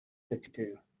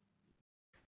52.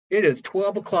 It is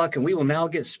 12 o'clock, and we will now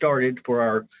get started for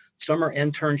our summer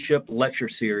internship lecture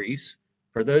series.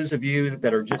 For those of you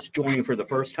that are just joining for the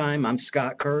first time, I'm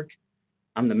Scott Kirk.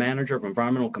 I'm the manager of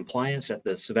environmental compliance at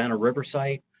the Savannah River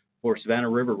site for Savannah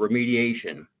River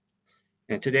remediation.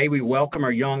 And today we welcome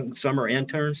our young summer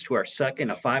interns to our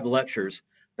second of 5 lectures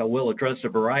that will address a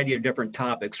variety of different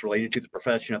topics related to the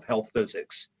profession of health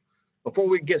physics. Before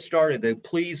we get started, though,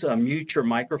 please mute your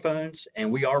microphones,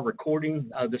 and we are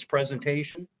recording this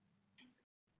presentation.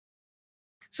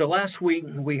 So last week,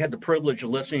 we had the privilege of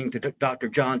listening to Dr.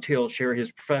 John Till share his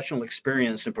professional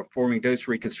experience in performing dose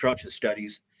reconstruction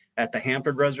studies at the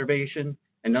Hampton Reservation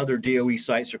and other DOE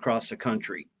sites across the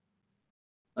country.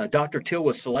 Dr. Till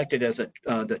was selected as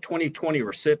the 2020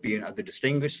 recipient of the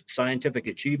Distinguished Scientific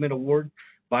Achievement Award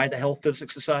by the Health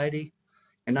Physics Society.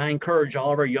 And I encourage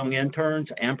all of our young interns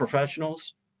and professionals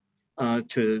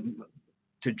to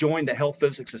join the Health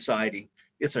Physics Society.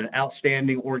 It's an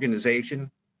outstanding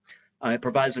organization. It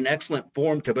provides an excellent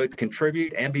forum to both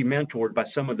contribute and be mentored by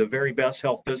some of the very best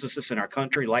health physicists in our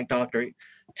country, like Dr.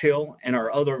 Till and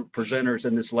our other presenters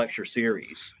in this lecture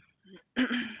series.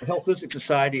 The Health Physics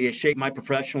Society has shaped my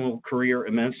professional career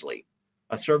immensely.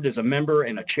 I served as a member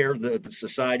and a chair of the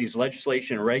Society's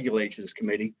Legislation and Regulations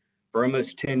Committee for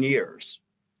almost 10 years.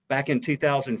 Back in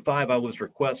 2005, I was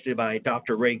requested by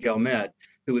Dr. Ray Gelmet,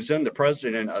 who was then the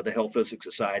president of the Health Physics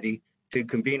Society, to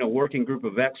convene a working group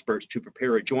of experts to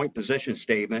prepare a joint position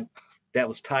statement that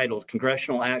was titled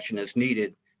Congressional Action is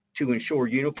Needed to Ensure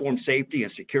Uniform Safety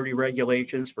and Security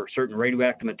Regulations for Certain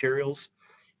Radioactive Materials.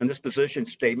 And this position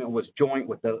statement was joint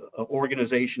with the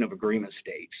Organization of Agreement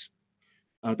States.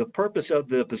 The purpose of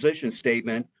the position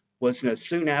statement was that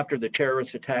soon after the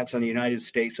terrorist attacks on the United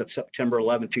States of September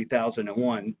 11,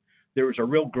 2001, there was a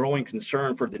real growing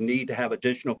concern for the need to have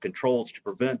additional controls to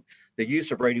prevent the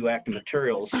use of radioactive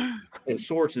materials and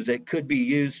sources that could be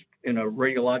used in a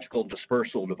radiological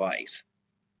dispersal device.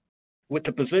 With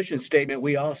the position statement,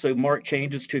 we also marked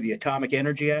changes to the Atomic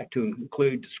Energy Act to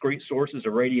include discrete sources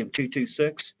of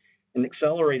radium-226 and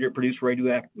accelerator-produced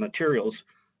radioactive materials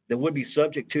that would be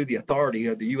subject to the authority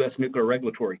of the U.S. Nuclear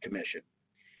Regulatory Commission.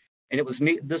 And it was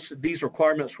these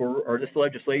requirements this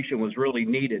legislation was really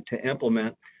needed to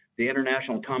implement the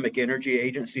International Atomic Energy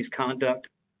Agency's code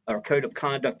of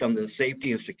conduct on the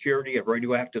safety and security of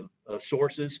radioactive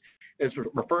sources, is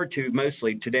referred to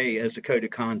mostly today as the Code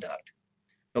of Conduct.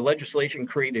 The legislation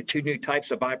created 2 new types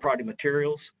of byproduct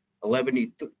materials,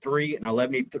 11E3 and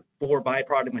 11E4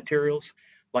 byproduct materials,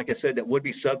 like I said, that would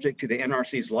be subject to the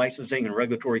NRC's licensing and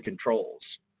regulatory controls.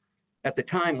 At the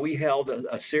time, we held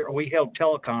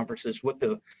teleconferences with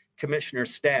the commissioner's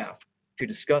staff to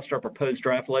discuss our proposed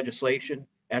draft legislation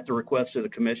at the request of the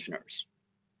commissioners.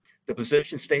 The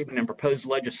position statement and proposed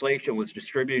legislation was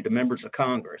distributed to members of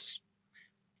Congress.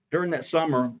 During that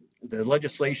summer, the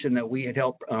legislation that we had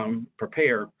helped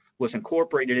prepare was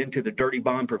incorporated into the Dirty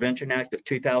Bomb Prevention Act of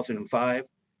 2005,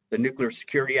 the Nuclear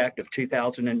Security Act of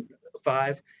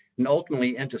 2005, and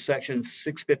ultimately into Section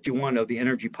 651 of the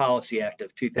Energy Policy Act of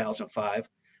 2005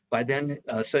 by then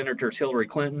Senators Hillary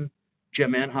Clinton,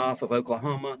 Jim Inhofe of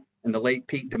Oklahoma, and the late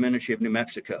Pete Domenici of New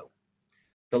Mexico.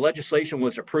 The legislation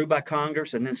was approved by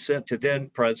Congress and then sent to then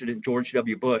President George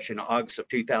W. Bush in August of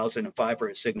 2005 for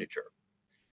his signature.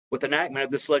 With enactment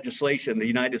of this legislation, the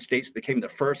United States became the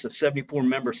first of 74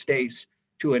 member states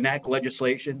to enact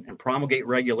legislation and promulgate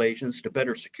regulations to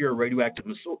better secure radioactive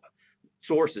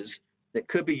sources that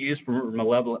could be used for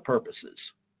malevolent purposes.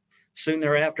 Soon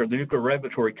thereafter, the Nuclear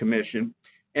Regulatory Commission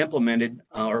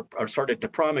started to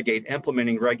promulgate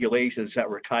implementing regulations that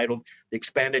were titled the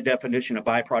Expanded Definition of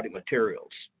Byproduct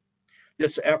Materials.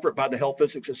 This effort by the Health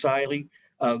Physics Society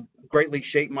greatly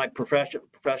shaped my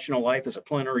professional life as a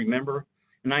plenary member,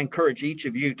 and I encourage each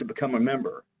of you to become a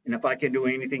member. And if I can do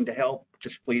anything to help,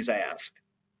 just please ask.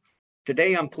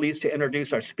 Today, I'm pleased to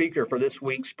introduce our speaker for this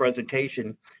week's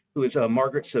presentation, who is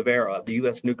Margaret Cervera of the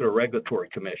U.S. Nuclear Regulatory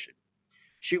Commission.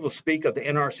 She will speak of the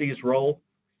NRC's role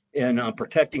in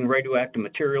protecting radioactive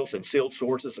materials and sealed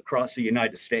sources across the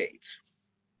United States.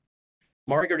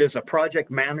 Margaret is a project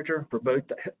manager for both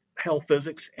the health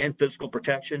physics and physical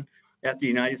protection at the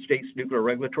United States Nuclear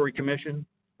Regulatory Commission.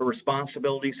 Her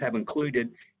responsibilities have included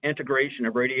integration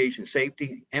of radiation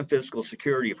safety and physical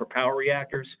security for power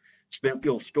reactors, spent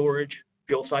fuel storage,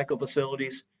 fuel cycle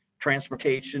facilities,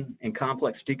 transportation, and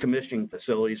complex decommissioning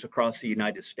facilities across the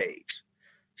United States.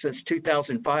 Since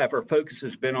 2005, our focus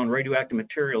has been on radioactive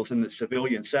materials in the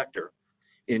civilian sector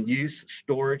in use,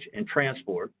 storage, and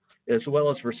transport, as well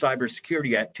as for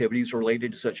cybersecurity activities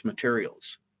related to such materials.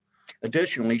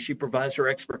 Additionally, she provides her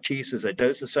expertise as a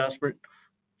dose assessment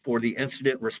for the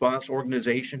Incident Response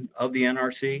Organization of the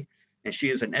NRC, and she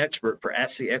is an expert for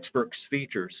Ask the Experts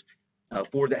features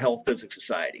for the Health Physics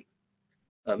Society.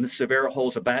 Ms. Cervera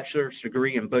holds a bachelor's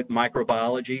degree in both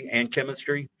microbiology and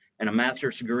chemistry and a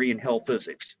master's degree in health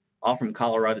physics, all from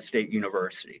Colorado State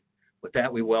University. With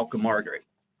that, we welcome Margaret.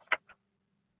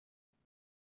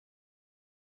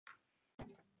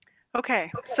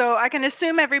 Okay, so I can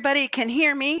assume everybody can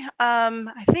hear me.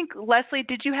 I think, Leslie,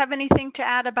 did you have anything to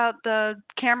add about the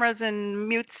cameras and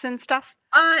mutes and stuff?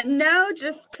 No,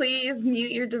 just please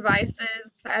mute your devices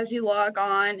as you log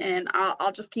on, and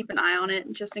I'll just keep an eye on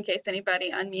it just in case anybody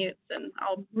unmutes, and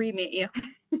I'll remute you.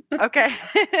 Okay.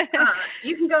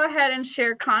 You can go ahead and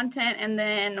share content, and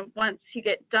then once you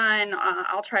get done,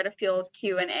 I'll try to field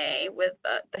Q&A with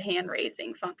the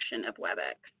hand-raising function of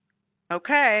WebEx.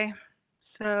 Okay.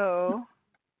 So,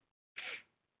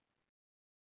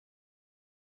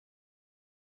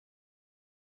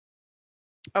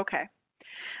 okay.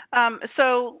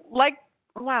 So like,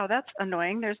 wow, that's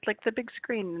annoying. There's like the big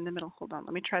screen in the middle. Hold on,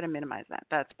 let me try to minimize that.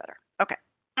 That's better. Okay.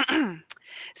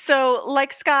 So like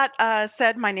Scott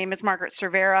said, my name is Margaret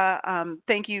Cervera.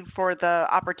 Thank you for the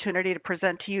opportunity to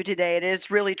present to you today. It is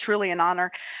really, truly an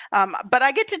honor. But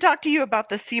I get to talk to you about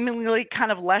the seemingly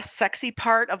kind of less sexy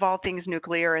part of all things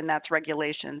nuclear, and that's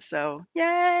regulation. So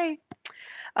yay!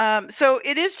 So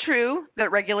it is true that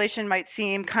regulation might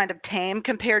seem kind of tame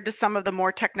compared to some of the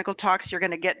more technical talks you're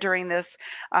going to get during this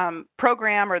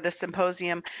program or this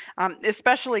symposium,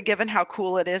 especially given how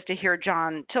cool it is to hear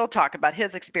John Till talk about his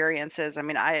experiences. I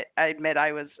mean, I admit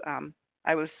I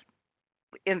was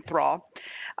enthralled.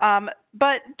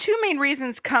 But two main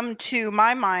reasons come to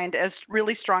my mind as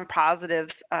really strong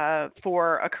positives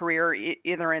for a career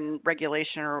either in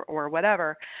regulation or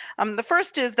whatever. The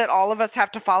first is that all of us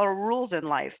have to follow rules in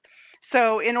life.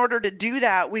 So in order to do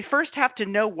that, we first have to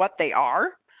know what they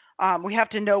are. We have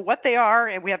to know what they are,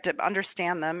 and we have to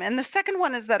understand them. And the second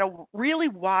one is that a really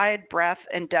wide breadth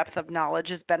and depth of knowledge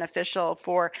is beneficial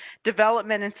for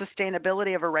development and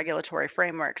sustainability of a regulatory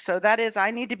framework. So that is,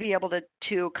 I need to be able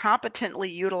to competently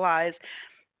utilize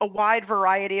a wide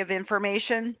variety of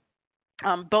information,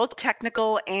 both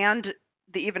technical and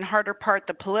the even harder part,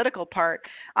 the political part,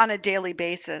 on a daily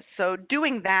basis. So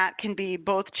doing that can be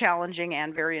both challenging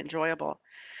and very enjoyable.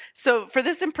 So for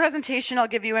this presentation, I'll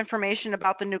give you information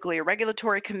about the Nuclear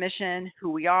Regulatory Commission, who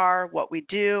we are, what we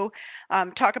do,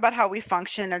 talk about how we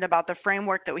function, and about the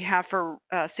framework that we have for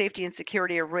safety and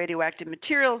security of radioactive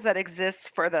materials that exists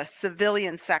for the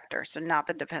civilian sector, so not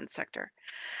the defense sector.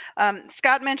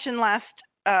 Scott mentioned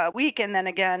last week and then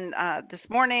again this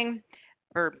morning,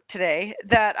 or today,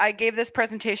 that I gave this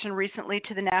presentation recently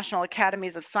to the National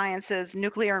Academies of Sciences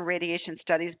Nuclear and Radiation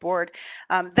Studies Board.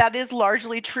 That is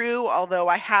largely true, although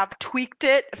I have tweaked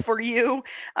it for you.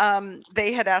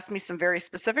 They had asked me some very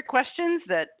specific questions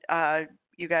that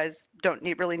you guys don't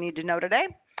really need to know today.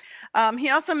 He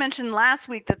also mentioned last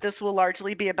week that this will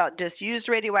largely be about disused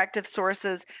radioactive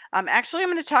sources. Actually,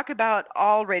 I'm going to talk about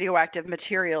all radioactive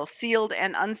materials, sealed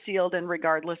and unsealed, and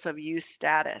regardless of use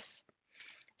status.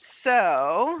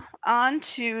 So, on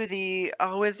to the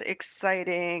always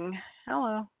exciting,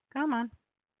 hello, come on.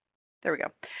 There we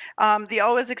go. The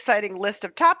always exciting list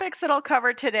of topics that I'll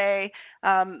cover today,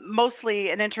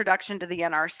 mostly an introduction to the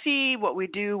NRC, what we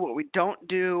do, what we don't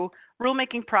do,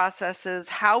 rulemaking processes,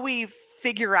 how we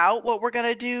figure out what we're going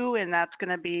to do, and that's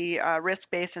going to be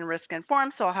risk-based and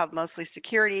risk-informed, so I'll have mostly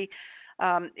security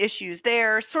issues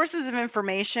there, sources of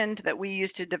information that we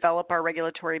use to develop our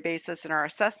regulatory basis and our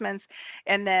assessments,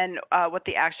 and then what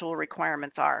the actual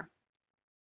requirements are.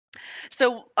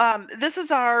 So this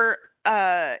is our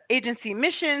agency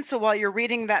mission. So while you're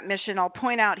reading that mission, I'll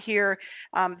point out here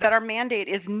that our mandate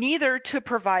is neither to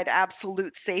provide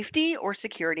absolute safety or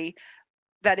security.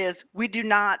 That is,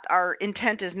 our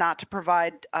intent is not to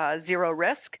provide zero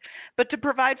risk, but to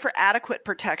provide for adequate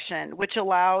protection, which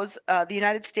allows the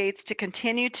United States to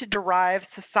continue to derive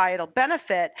societal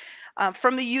benefit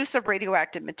from the use of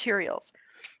radioactive materials.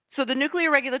 So the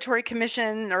Nuclear Regulatory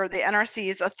Commission, or the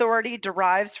NRC's authority,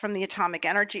 derives from the Atomic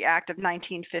Energy Act of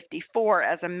 1954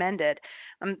 as amended.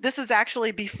 This is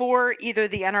actually before either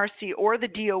the NRC or the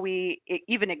DOE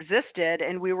even existed,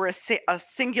 and we were a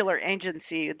singular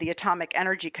agency, the Atomic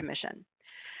Energy Commission.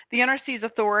 The NRC's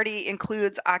authority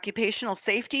includes occupational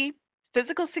safety,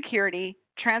 physical security,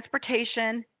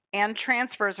 transportation, and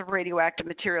transfers of radioactive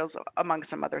materials, among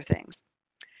some other things.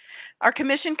 Our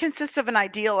commission consists of an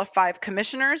ideal of 5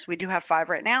 commissioners, we do have 5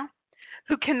 right now,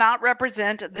 who cannot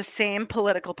represent the same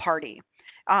political party.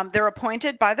 They're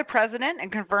appointed by the President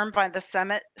and confirmed by the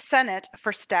Senate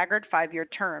for staggered 5-year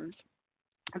terms.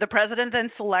 The President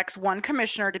then selects one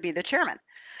commissioner to be the chairman.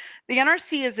 The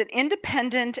NRC is an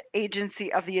independent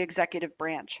agency of the executive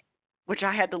branch, which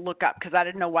I had to look up because I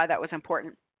didn't know why that was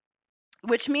important.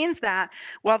 Which means that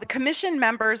while the commission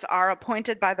members are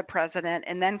appointed by the president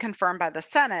and then confirmed by the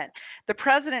Senate, the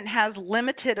president has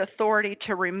limited authority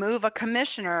to remove a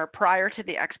commissioner prior to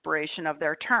the expiration of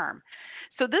their term.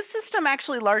 So this system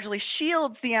actually largely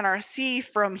shields the NRC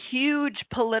from huge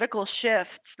political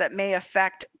shifts that may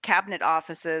affect cabinet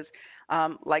offices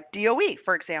like DOE,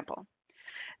 for example.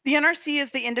 The NRC is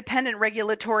the independent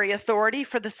regulatory authority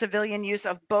for the civilian use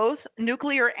of both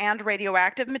nuclear and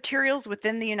radioactive materials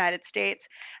within the United States.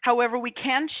 However, we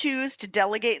can choose to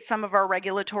delegate some of our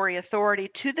regulatory authority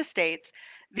to the states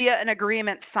via an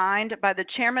agreement signed by the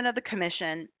chairman of the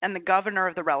commission and the governor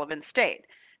of the relevant state.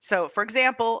 So, for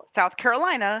example, South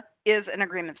Carolina is an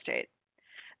agreement state.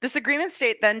 This agreement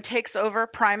state then takes over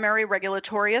primary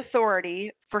regulatory authority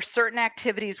for certain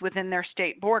activities within their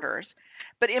state borders.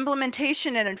 But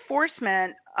implementation and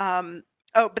enforcement,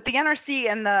 but the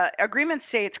NRC and the agreement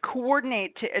states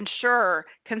coordinate to ensure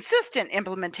consistent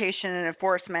implementation and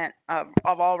enforcement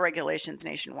of all regulations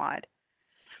nationwide.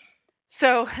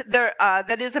 So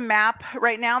that is a map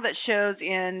right now that shows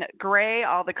in gray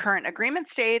all the current agreement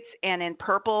states and in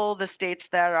purple the states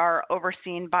that are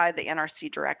overseen by the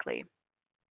NRC directly.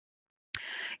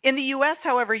 In the U.S.,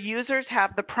 however, users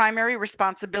have the primary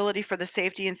responsibility for the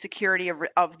safety and security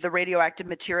of the radioactive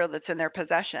material that's in their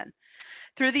possession.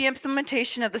 Through the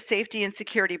implementation of the safety and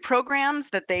security programs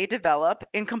that they develop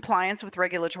in compliance with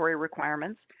regulatory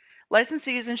requirements,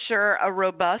 licensees ensure a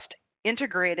robust,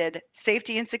 integrated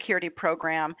safety and security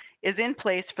program is in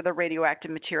place for the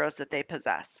radioactive materials that they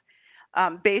possess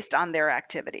based on their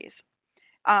activities.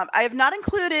 I have not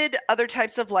included other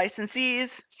types of licensees,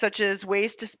 such as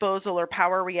waste disposal or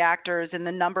power reactors, in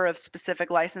the number of specific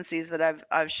licensees that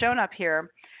I've shown up here.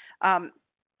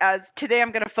 As today,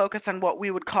 I'm going to focus on what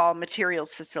we would call materials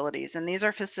facilities, and these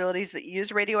are facilities that use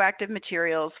radioactive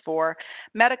materials for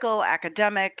medical,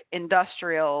 academic,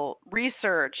 industrial,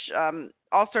 research,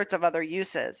 all sorts of other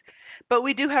uses. But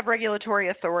we do have regulatory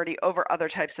authority over other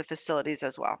types of facilities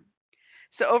as well.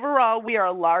 So overall, we are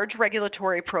a large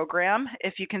regulatory program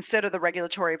if you consider the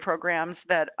regulatory programs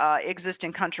that exist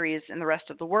in countries in the rest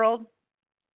of the world.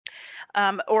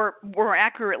 Or more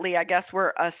accurately, I guess,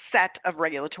 we're a set of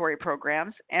regulatory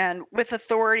programs. And with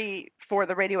authority for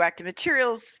the radioactive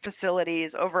materials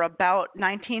facilities, over about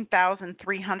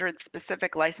 19,300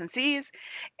 specific licensees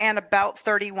and about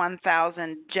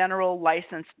 31,000 general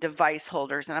licensed device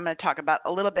holders. And I'm going to talk about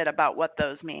a little bit about what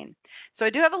those mean. So I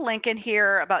do have a link in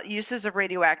here about uses of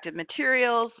radioactive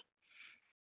materials.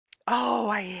 Oh,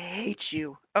 I hate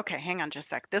you. Okay, hang on just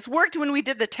a sec. This worked when we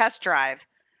did the test drive.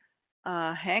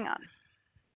 Hang on.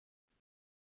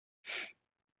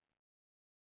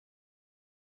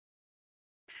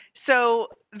 So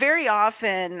very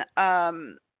often,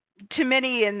 to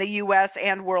many in the U.S.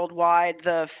 and worldwide,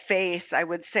 the face, I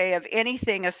would say, of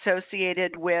anything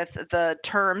associated with the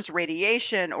terms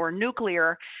radiation or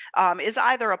nuclear is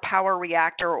either a power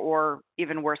reactor or,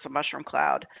 even worse, a mushroom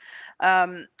cloud.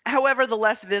 However, the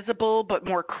less visible but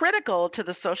more critical to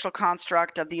the social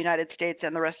construct of the United States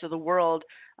and the rest of the world,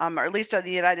 or at least of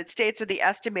the United States, are the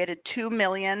estimated 2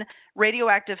 million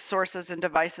radioactive sources and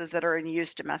devices that are in use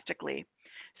domestically.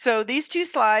 So these two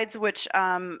slides, which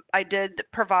I did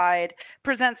provide,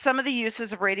 present some of the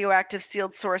uses of radioactive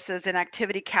sealed sources in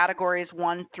activity categories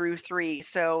 1 through 3.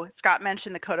 So Scott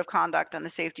mentioned the Code of Conduct on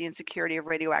the Safety and Security of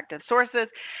Radioactive Sources.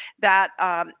 That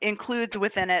includes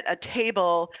within it a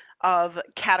table of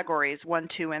categories 1,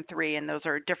 2, and 3, and those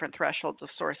are different thresholds of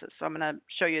sources. So I'm going to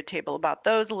show you a table about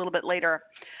those a little bit later.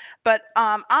 But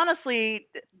honestly,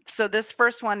 so this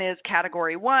first one is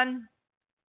category 1.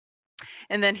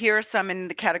 And then here are some in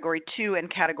the category 2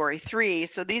 and category 3.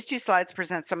 So these two slides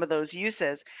present some of those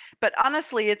uses. But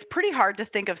honestly, it's pretty hard to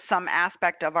think of some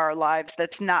aspect of our lives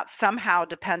that's not somehow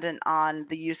dependent on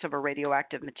the use of a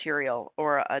radioactive material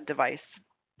or a device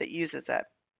that uses it.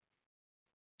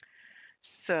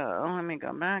 So let me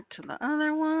go back to the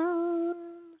other one.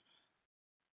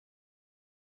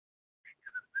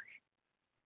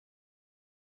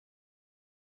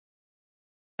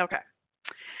 Okay.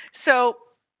 So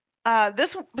this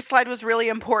slide was really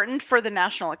important for the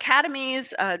national academies,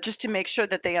 just to make sure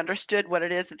that they understood what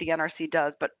it is that the NRC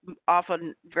does, but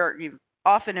often, very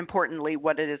often importantly,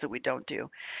 what it is that we don't do.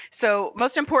 So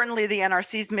most importantly, the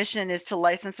NRC's mission is to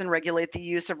license and regulate the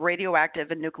use of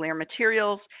radioactive and nuclear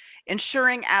materials,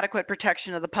 ensuring adequate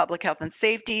protection of the public health and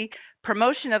safety,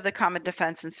 promotion of the common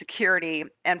defense and security,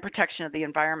 and protection of the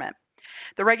environment.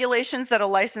 The regulations that a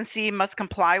licensee must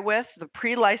comply with, the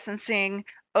pre-licensing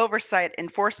oversight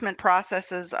enforcement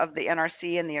processes of the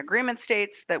NRC and the agreement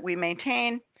states that we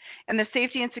maintain, and the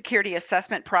safety and security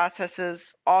assessment processes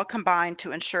all combine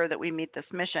to ensure that we meet this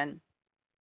mission.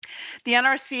 The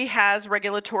NRC has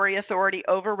regulatory authority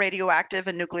over radioactive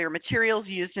and nuclear materials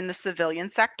used in the civilian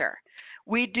sector.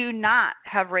 We do not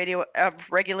have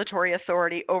regulatory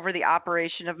authority over the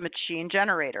operation of machine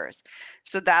generators,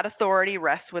 so that authority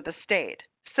rests with the state.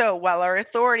 So while our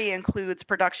authority includes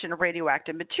production of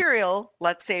radioactive material,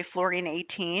 let's say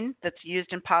fluorine-18 that's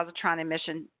used in positron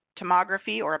emission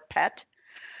tomography or a PET,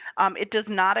 it does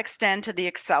not extend to the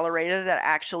accelerator that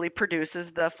actually produces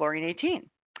the fluorine-18.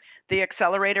 The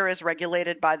accelerator is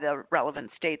regulated by the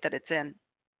relevant state that it's in.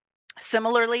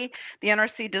 Similarly, the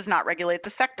NRC does not regulate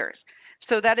the sectors.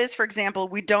 So that is, for example,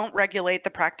 we don't regulate the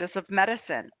practice of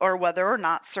medicine or whether or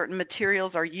not certain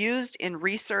materials are used in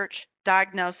research,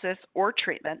 diagnosis, or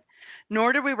treatment,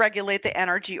 nor do we regulate the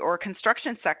energy or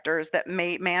construction sectors that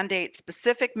may mandate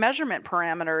specific measurement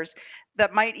parameters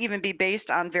that might even be based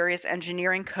on various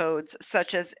engineering codes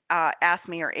such as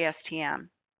ASME or ASTM.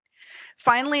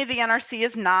 Finally, the NRC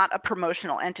is not a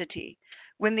promotional entity.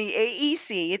 When the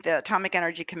AEC, the Atomic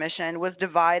Energy Commission, was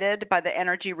divided by the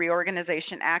Energy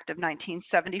Reorganization Act of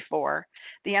 1974,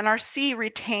 the NRC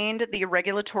retained the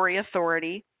regulatory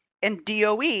authority, and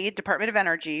DOE, Department of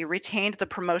Energy, retained the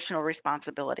promotional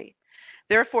responsibility.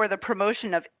 Therefore, the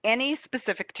promotion of any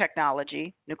specific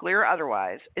technology, nuclear or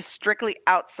otherwise, is strictly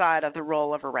outside of the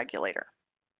role of a regulator.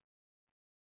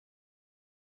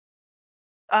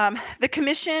 The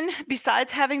Commission, besides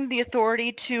having the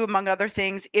authority to, among other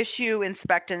things, issue,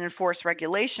 inspect, and enforce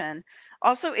regulation,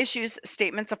 also issues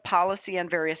statements of policy on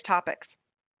various topics.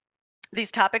 These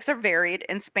topics are varied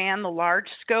and span the large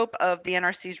scope of the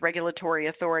NRC's regulatory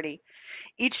authority.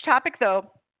 Each topic,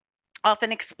 though,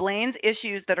 often explains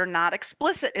issues that are not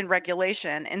explicit in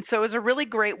regulation, and so is a really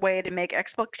great way to make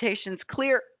expectations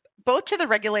clear both to the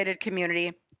regulated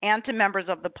community and to members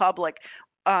of the public,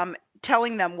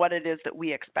 telling them what it is that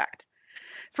we expect.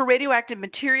 For radioactive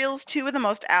materials, two of the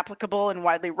most applicable and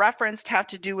widely referenced have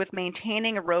to do with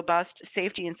maintaining a robust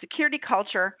safety and security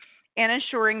culture and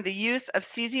ensuring the use of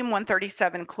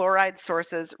cesium-137 chloride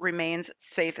sources remains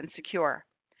safe and secure.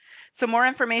 So more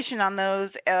information on those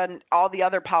and all the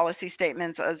other policy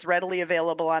statements is readily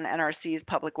available on NRC's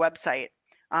public website,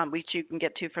 which you can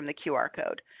get to from the QR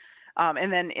code.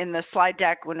 And then in the slide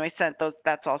deck, when we sent those,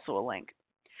 that's also a link.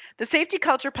 The Safety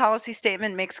Culture Policy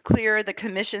Statement makes clear the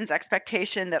Commission's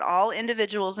expectation that all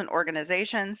individuals and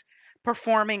organizations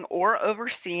performing or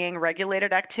overseeing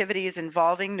regulated activities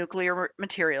involving nuclear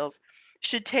materials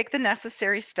should take the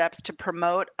necessary steps to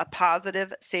promote a positive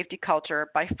safety culture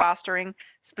by fostering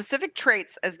specific traits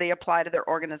as they apply to their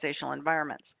organizational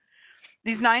environments.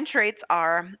 These 9 traits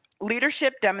are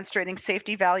leadership demonstrating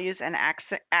safety values and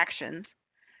actions,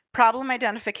 problem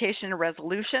identification and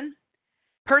resolution,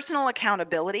 personal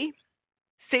accountability,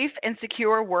 safe and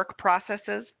secure work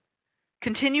processes,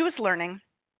 continuous learning,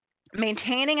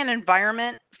 maintaining an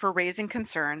environment for raising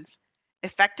concerns,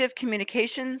 effective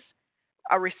communications,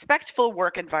 a respectful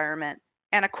work environment,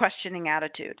 and a questioning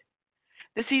attitude.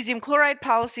 The cesium chloride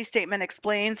policy statement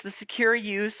explains the secure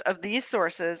use of these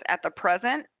sources at the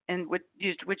present, and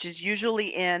which is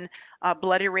usually in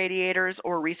blood irradiators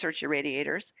or research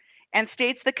irradiators, and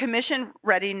states the Commission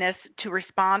readiness to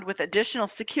respond with additional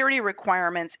security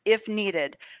requirements if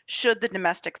needed should the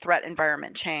domestic threat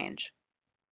environment change.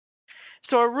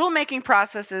 So our rulemaking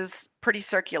process is pretty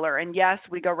circular, and yes,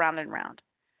 we go round and round.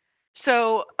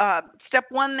 So step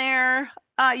 1 there,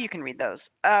 you can read those.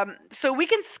 So we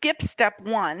can skip step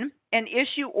 1 and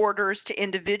issue orders to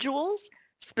individuals,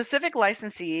 specific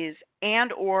licensees,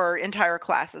 and or entire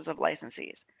classes of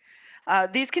licensees.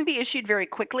 These can be issued very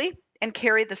quickly and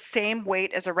carry the same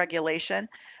weight as a regulation,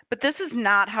 but this is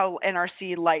not how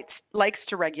NRC likes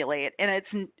to regulate, and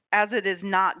as it is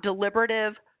not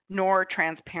deliberative nor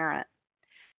transparent.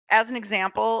 As an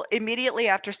example, immediately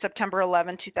after September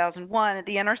 11, 2001,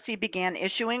 the NRC began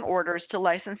issuing orders to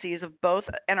licensees of both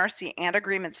NRC and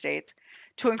agreement states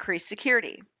to increase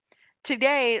security.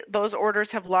 Today, those orders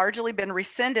have largely been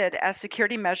rescinded as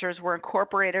security measures were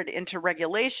incorporated into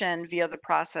regulation via the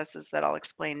processes that I'll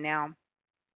explain now.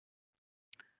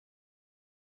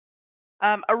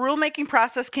 A rulemaking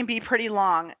process can be pretty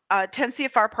long. 10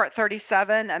 CFR Part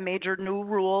 37, a major new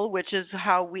rule, which is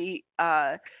how we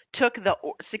took the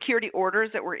security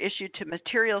orders that were issued to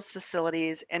materials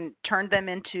facilities and turned them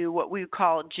into what we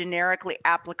call generically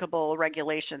applicable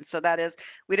regulations. So that is,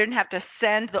 we didn't have to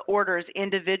send the orders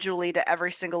individually to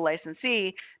every single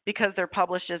licensee because they're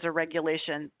published as a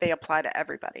regulation. They apply to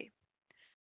everybody.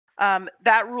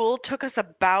 That rule took us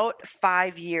about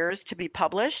 5 years to be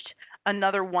published.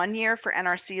 another 1 year for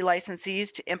NRC licensees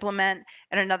to implement,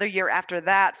 and another year after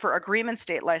that for agreement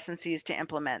state licensees to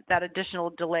implement. That additional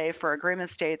delay for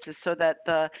agreement states is so that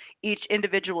each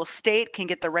individual state can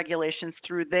get the regulations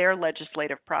through their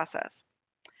legislative process.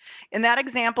 In that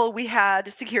example, we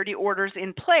had security orders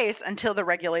in place until the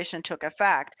regulation took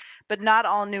effect, but not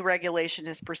all new regulation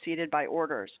is preceded by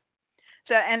orders.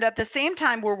 So, and at the same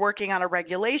time we're working on a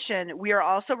regulation, we are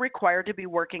also required to be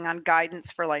working on guidance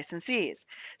for licensees.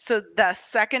 So the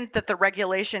second that the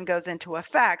regulation goes into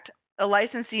effect, a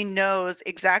licensee knows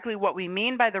exactly what we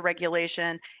mean by the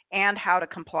regulation and how to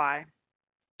comply.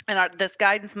 And this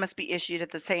guidance must be issued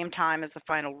at the same time as the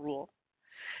final rule.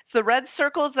 So the red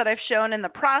circles that I've shown in the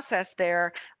process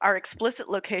there are explicit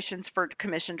locations for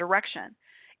commission direction.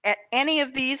 At any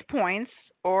of these points,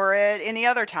 or at any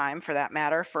other time for that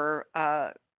matter, for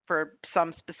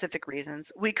some specific reasons,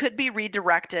 we could be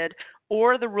redirected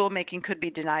or the rulemaking could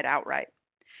be denied outright.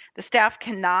 The staff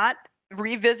cannot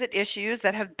revisit issues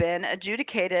that have been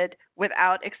adjudicated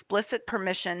without explicit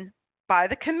permission by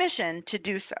the commission to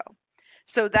do so.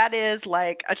 So that is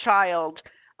like a child,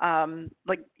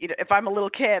 if I'm a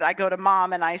little kid, I go to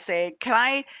mom and I say, can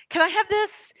I have this?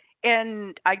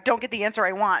 And I don't get the answer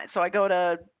I want. So I go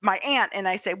to my aunt and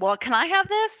I say, well, can I have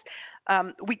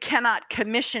this? We cannot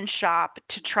commission shop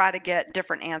to try to get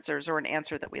different answers or an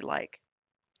answer that we like.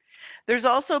 There's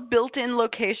also built-in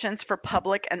locations for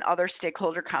public and other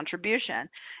stakeholder contribution.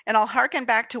 And I'll harken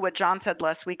back to what John said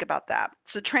last week about that.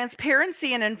 So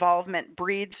transparency and involvement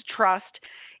breeds trust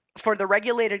for the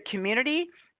regulated community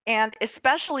and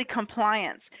especially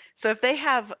compliance. So if they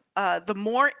have the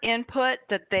more input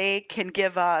that they can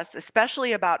give us,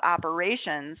 especially about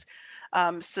operations,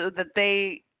 so that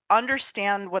they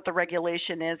understand what the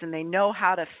regulation is and they know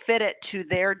how to fit it to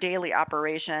their daily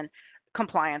operation,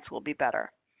 compliance will be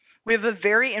better. We have a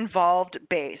very involved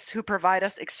base who provide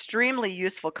us extremely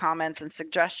useful comments and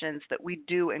suggestions that we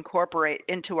do incorporate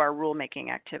into our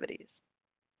rulemaking activities.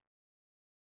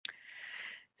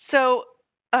 So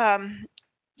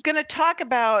going to talk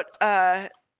about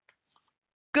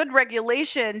good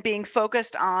regulation being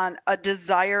focused on a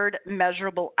desired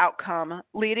measurable outcome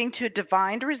leading to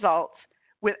defined results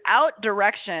without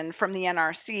direction from the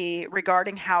NRC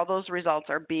regarding how those results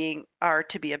are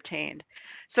to be obtained.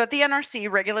 So at the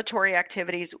NRC, regulatory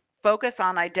activities focus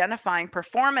on identifying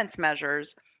performance measures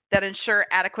that ensure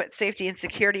adequate safety and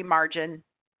security margin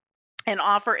and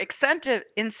offer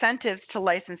incentives to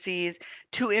licensees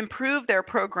to improve their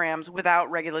programs without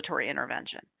regulatory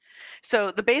intervention.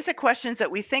 So the basic questions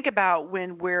that we think about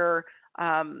when we're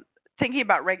thinking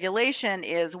about regulation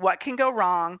is what can go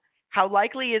wrong, how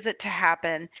likely is it to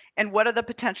happen, and what are the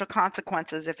potential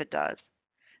consequences if it does.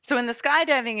 So in the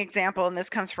skydiving example, and this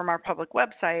comes from our public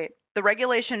website, the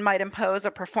regulation might impose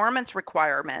a performance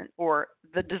requirement or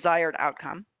the desired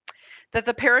outcome that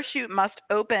the parachute must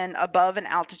open above an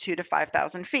altitude of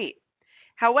 5,000 feet.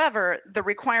 However, the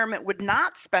requirement would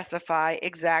not specify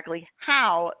exactly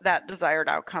how that desired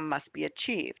outcome must be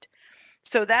achieved.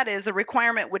 So that is, a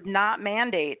requirement would not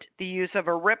mandate the use of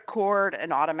a ripcord,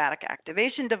 an automatic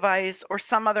activation device, or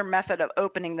some other method of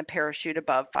opening the parachute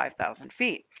above 5,000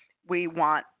 feet. We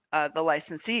want the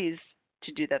licensees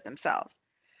to do that themselves.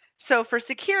 So for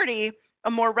security,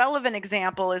 a more relevant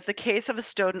example is the case of a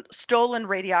stolen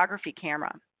radiography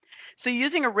camera. So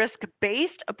using a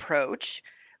risk-based approach,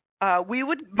 we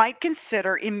might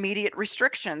consider immediate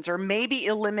restrictions or maybe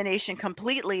elimination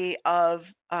completely of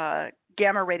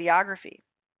gamma radiography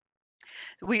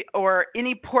or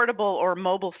any portable or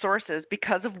mobile sources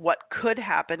because of what could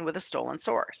happen with a stolen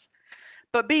source.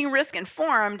 But being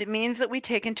risk-informed means that we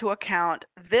take into account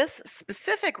this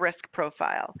specific risk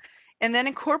profile and then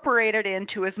incorporate it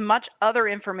into as much other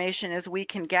information as we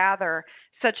can gather,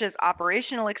 such as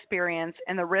operational experience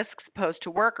and the risks posed to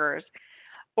workers,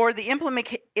 or the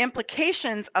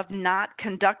implications of not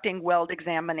conducting weld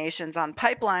examinations on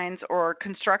pipelines or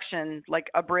construction like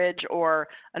a bridge or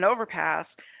an overpass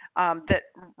that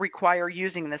require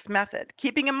using this method.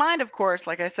 Keeping in mind, of course,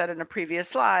 like I said in a previous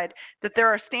slide, that there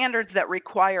are standards that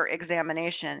require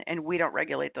examination and we don't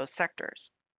regulate those sectors.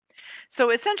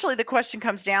 So essentially the question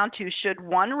comes down to, should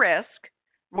one risk,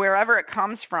 wherever it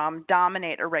comes from,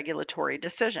 dominate a regulatory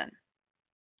decision?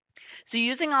 So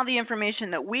using all the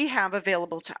information that we have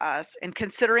available to us and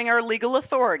considering our legal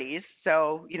authorities,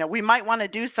 so we might want to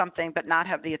do something but not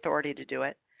have the authority to do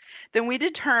it, then we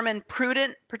determine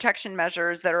prudent protection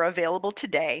measures that are available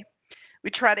today. We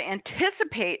try to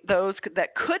anticipate those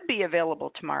that could be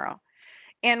available tomorrow,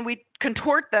 and we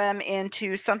contort them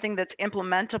into something that's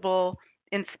implementable,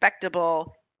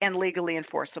 inspectable, and legally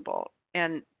enforceable.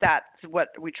 And that's what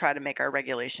we try to make our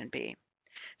regulation be.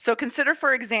 So consider,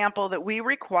 for example, that we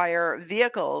require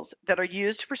vehicles that are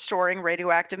used for storing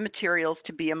radioactive materials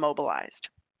to be immobilized.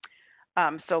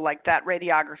 So like that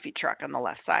radiography truck on the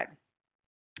left side.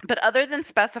 But other than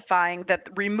specifying that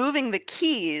removing the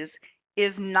keys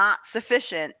is not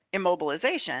sufficient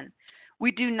immobilization,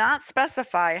 we do not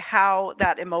specify how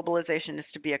that immobilization is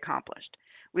to be accomplished.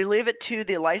 We leave it to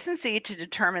the licensee to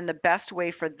determine the best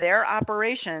way for their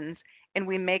operations, and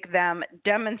we make them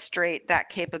demonstrate that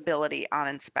capability on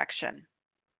inspection.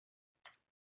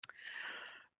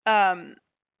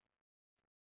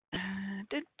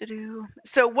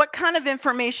 So what kind of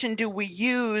information do we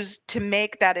use to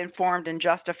make that informed and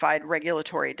justified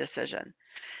regulatory decision?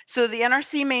 So the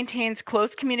NRC maintains close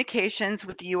communications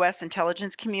with the U.S.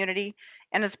 intelligence community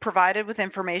and is provided with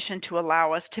information to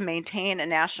allow us to maintain a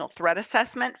national threat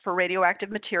assessment for radioactive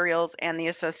materials and the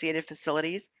associated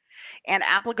facilities, and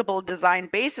applicable design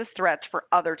basis threats for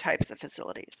other types of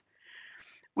facilities.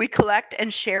 We collect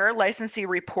and share licensee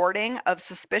reporting of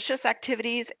suspicious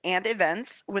activities and events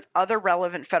with other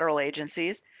relevant federal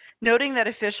agencies, noting that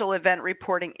official event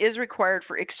reporting is required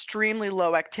for extremely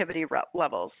low activity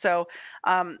levels. So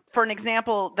for an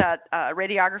example, that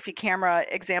radiography camera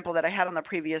example that I had on the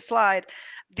previous slide,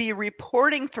 the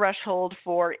reporting threshold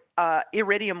for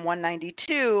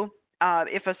iridium-192,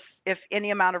 if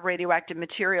any amount of radioactive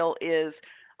material is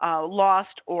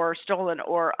lost or stolen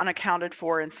or unaccounted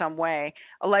for in some way,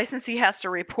 a licensee has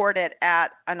to report it at,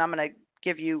 and I'm going to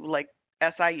give you like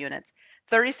SI units,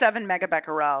 37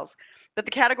 megabecquerels. But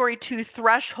the Category 2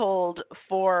 threshold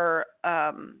for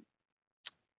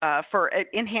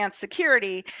enhanced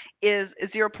security is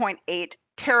 0.8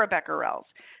 terabecquerels.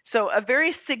 So a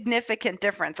very significant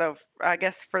difference of, I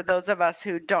guess, for those of us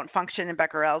who don't function in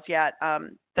becquerels yet,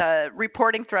 the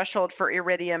reporting threshold for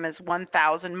iridium is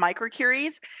 1,000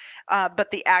 microcuries, but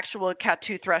the actual Cat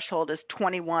 2 threshold is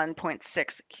 21.6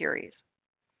 curies.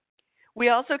 We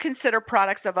also consider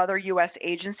products of other U.S.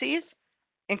 agencies,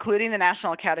 including the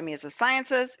National Academies of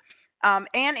Sciences,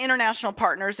 and international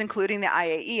partners, including the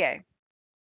IAEA.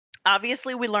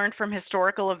 Obviously, we learned from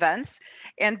historical events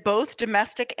and both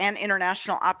domestic and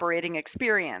international operating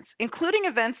experience, including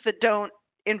events that don't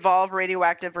involve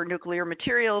radioactive or nuclear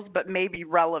materials but may be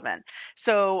relevant.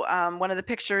 So one of the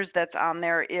pictures that's on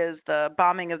there is the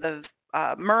bombing of the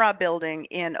Murrah building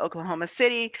in Oklahoma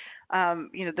City.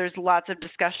 There's lots of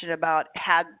discussion about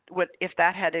if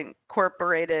that had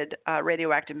incorporated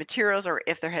radioactive materials or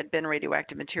if there had been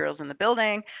radioactive materials in the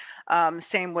building.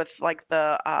 Same with like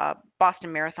the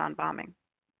Boston Marathon bombing.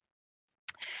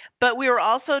 But we are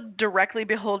also directly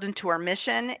beholden to our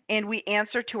mission, and we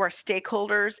answer to our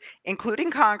stakeholders,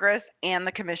 including Congress and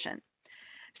the Commission.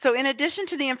 So in addition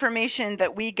to the information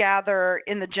that we gather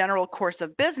in the general course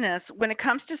of business, when it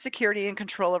comes to security and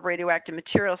control of radioactive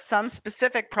materials, some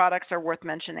specific products are worth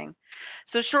mentioning.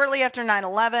 So shortly after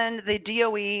 9/11, the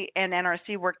DOE and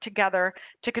NRC worked together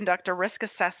to conduct a risk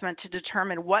assessment to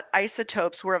determine what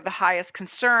isotopes were of the highest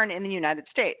concern in the United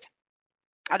States.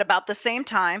 At about the same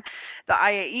time, the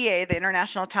IAEA, the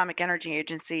International Atomic Energy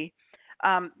Agency,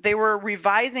 they were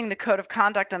revising the Code of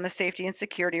Conduct on the Safety and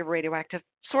Security of Radioactive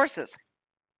Sources.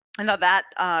 And now that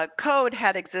code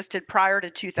had existed prior to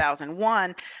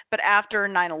 2001, but after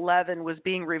 9/11 was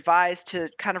being revised to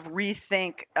kind of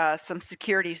rethink some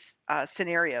security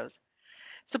scenarios.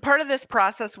 So part of this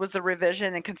process was the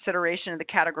revision and consideration of the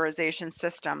categorization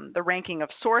system, the ranking of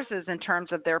sources in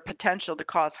terms of their potential to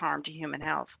cause harm to human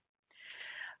health.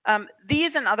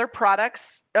 These and other products,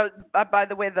 by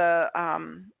the way, the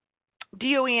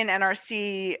DOE and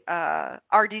NRC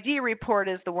RDD report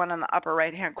is the one on the upper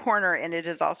right-hand corner, and it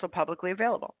is also publicly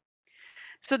available.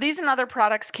 So these and other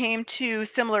products came to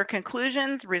similar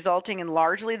conclusions, resulting in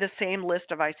largely the same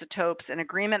list of isotopes and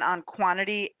agreement on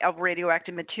quantity of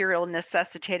radioactive material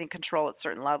necessitating control at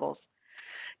certain levels.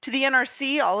 To the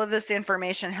NRC, all of this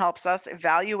information helps us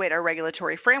evaluate our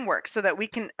regulatory framework so that we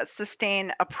can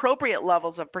sustain appropriate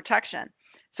levels of protection.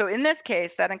 So in this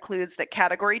case, that includes that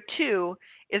Category 2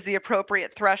 is the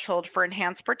appropriate threshold for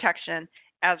enhanced protection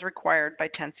as required by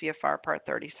 10 CFR Part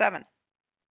 37.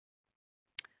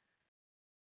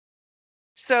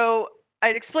 So I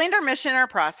explained our mission and our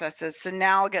processes, so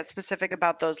now I'll get specific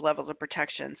about those levels of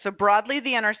protection. So broadly,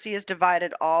 the NRC has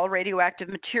divided all radioactive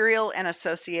material and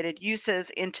associated uses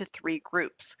into three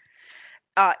groups.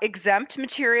 Exempt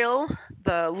material,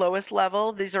 the lowest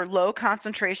level, these are low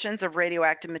concentrations of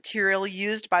radioactive material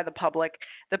used by the public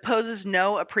that poses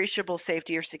no appreciable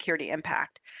safety or security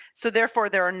impact. So therefore,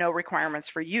 there are no requirements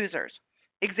for users.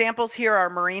 Examples here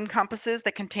are marine compasses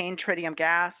that contain tritium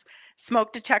gas,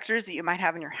 smoke detectors that you might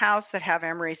have in your house that have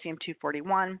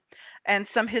americium-241, and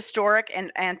some historic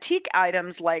and antique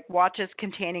items like watches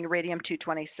containing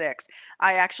radium-226.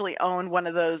 I actually own one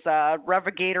of those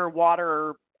Revogator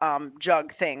water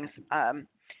jug things.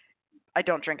 I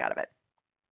don't drink out of it.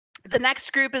 The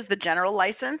next group is the general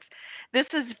license. This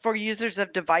is for users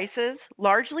of devices,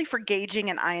 largely for gauging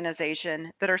and ionization,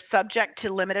 that are subject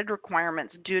to limited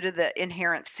requirements due to the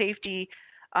inherent safety,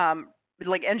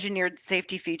 like engineered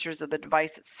safety features of the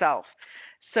device itself.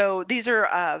 So these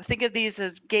are, think of these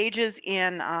as gauges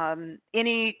in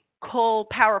any coal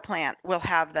power plant will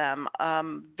have them.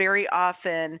 Very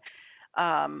often,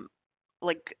 I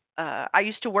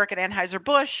used to work at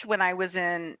Anheuser-Busch when I was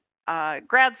in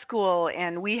grad school,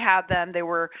 and we had them.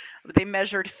 They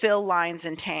measured fill lines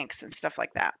in tanks and stuff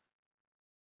like that.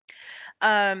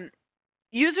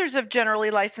 Users of generally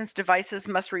licensed devices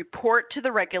must report to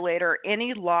the regulator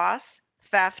any loss,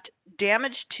 theft,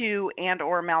 damage to, and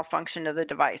or malfunction of the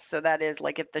device. So that is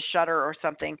like if the shutter or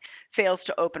something fails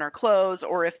to open or close,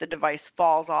 or if the device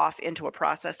falls off into a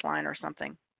process line or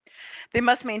something. They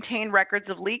must maintain records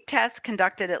of leak tests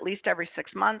conducted at least every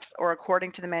 6 months or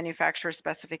according to the manufacturer's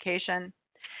specification.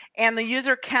 And the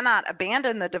user cannot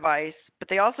abandon the device, but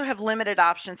they also have limited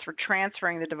options for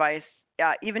transferring the device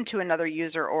even to another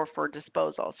user or for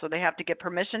disposal. So they have to get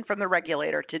permission from the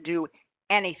regulator to do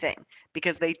anything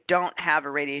because they don't have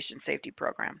a radiation safety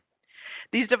program.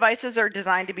 These devices are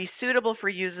designed to be suitable for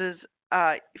use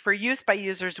by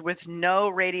users with no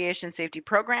radiation safety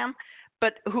program,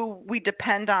 but who we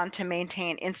depend on to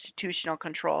maintain institutional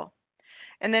control.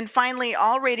 And then finally,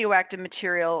 all radioactive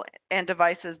material and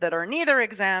devices that are neither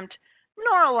exempt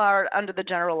nor allowed under the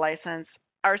general license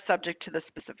are subject to the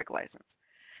specific license.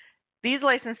 These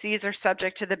licensees are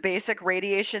subject to the basic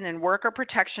radiation and worker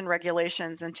protection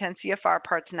regulations in 10 CFR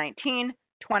Parts 19,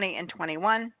 20, and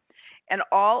 21, and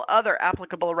all other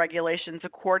applicable regulations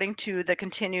according to the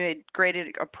continued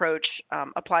graded approach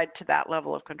applied to that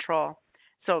level of control.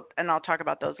 So, and I'll talk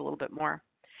about those a little bit more.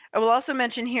 I will also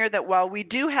mention here that while we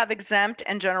do have exempt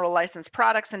and general license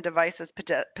products and devices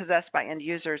possessed by end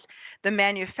users, the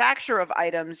manufacture of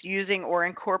items using or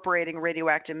incorporating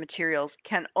radioactive materials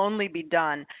can only be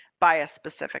done by a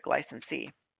specific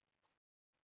licensee.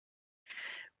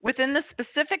 Within the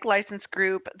specific license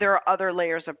group, there are other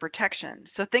layers of protection.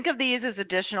 So think of these as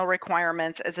additional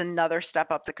requirements as another step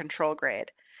up the control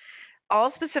grade.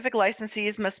 All specific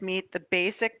licensees must meet the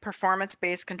basic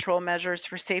performance-based control measures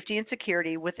for safety and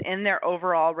security within their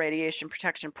overall radiation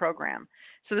protection program.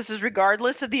 So this is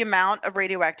regardless of the amount of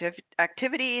radioactive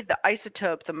activity, the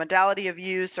isotope, the modality of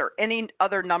use, or any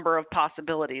other number of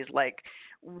possibilities like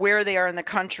where they are in the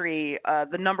country,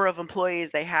 the number of employees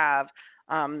they have,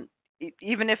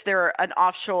 even if they're an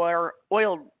offshore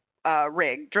oil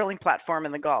rig, drilling platform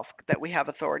in the Gulf that we have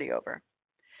authority over.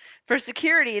 For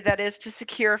security, that is to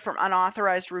secure from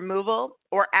unauthorized removal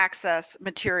or access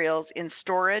materials in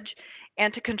storage,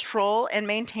 and to control and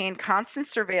maintain constant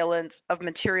surveillance of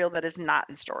material that is not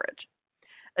in storage.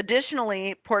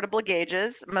 Additionally, portable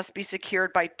gauges must be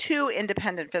secured by 2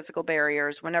 independent physical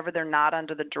barriers whenever they're not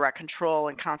under the direct control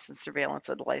and constant surveillance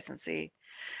of the licensee.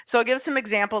 So I'll give some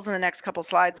examples in the next couple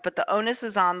slides, but the onus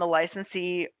is on the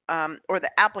licensee or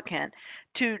the applicant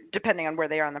to, depending on where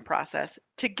they are in the process,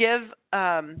 to give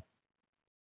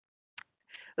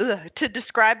to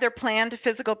describe their planned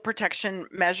physical protection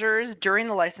measures during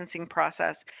the licensing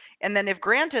process, and then if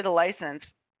granted a license,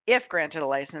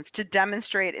 to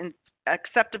demonstrate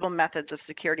acceptable methods of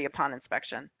security upon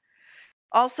inspection.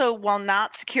 Also, while not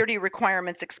security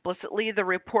requirements explicitly, the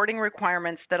reporting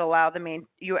requirements that allow the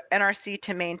NRC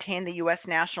to maintain the U.S.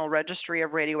 National Registry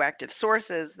of Radioactive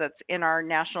Sources that's in our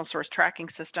National Source Tracking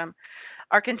System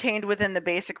are contained within the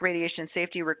basic radiation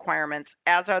safety requirements,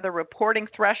 as are the reporting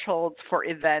thresholds for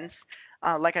events,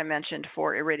 like I mentioned,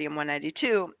 for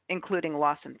iridium-192, including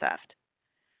loss and theft.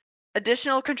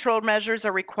 Additional control measures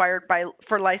are required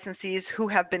for licensees who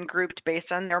have been grouped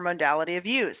based on their modality of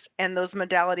use, and those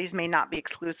modalities may not be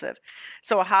exclusive.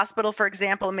 So a hospital, for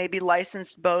example, may be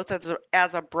licensed both as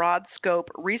a broad scope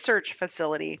research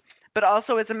facility, but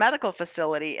also as a medical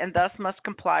facility, and thus must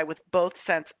comply with both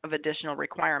sets of additional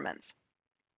requirements.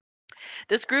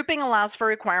 This grouping allows for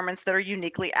requirements that are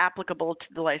uniquely applicable to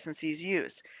the licensee's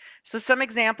use. So some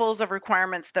examples of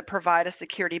requirements that provide a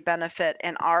security benefit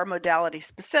and are modality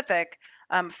specific,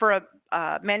 for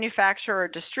a manufacturer or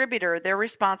distributor, they're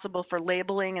responsible for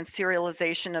labeling and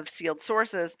serialization of sealed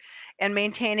sources and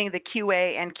maintaining the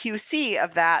QA and QC of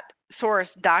that source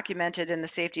documented in the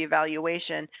safety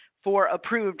evaluation for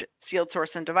approved sealed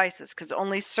source and devices, because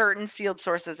only certain sealed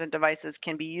sources and devices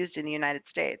can be used in the United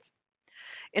States.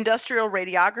 Industrial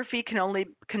radiography can only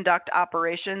conduct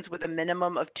operations with a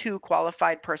minimum of 2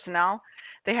 qualified personnel.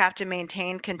 They have to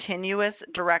maintain continuous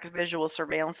direct visual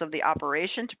surveillance of the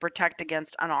operation to protect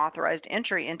against unauthorized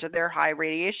entry into their high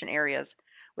radiation areas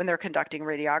when they're conducting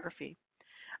radiography.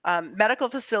 Medical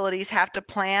facilities have to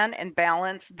plan and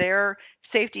balance their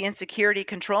safety and security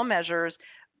control measures,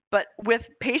 but with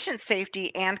patient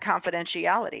safety and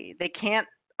confidentiality. They can't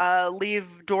leave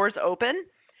doors open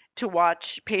to watch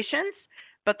patients,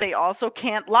 but they also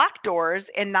can't lock doors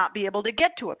and not be able to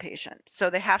get to a patient. So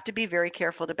they have to be very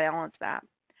careful to balance that.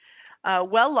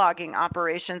 Well logging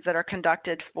operations that are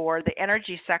conducted for the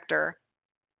energy sector,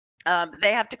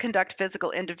 they have to conduct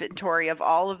physical inventory of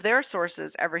all of their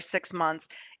sources every 6 months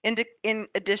in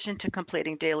addition to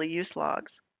completing daily use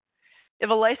logs. If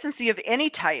a licensee of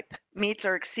any type meets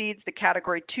or exceeds the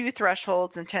Category 2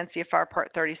 thresholds in 10 CFR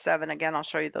Part 37, again, I'll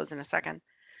show you those in a second,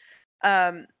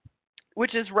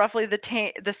 which is roughly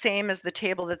the same as the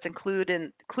table that's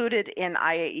included in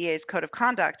IAEA's Code of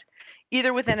Conduct,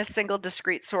 either within a single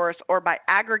discrete source or by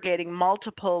aggregating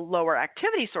multiple lower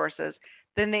activity sources,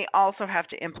 then they also have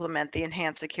to implement the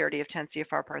enhanced security of 10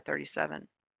 CFR Part 37.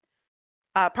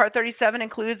 Part 37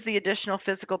 includes the additional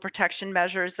physical protection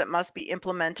measures that must be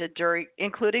implemented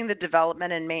including the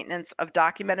development and maintenance of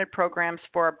documented programs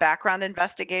for background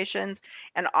investigations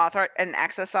and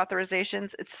access authorizations.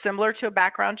 It's similar to a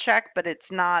background check, but it's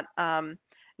not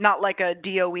like a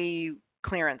DOE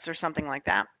clearance or something like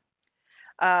that.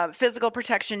 Physical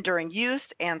protection during use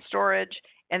and storage,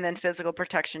 and then physical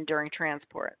protection during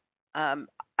transport.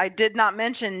 I did not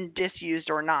mention disused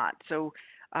or not. So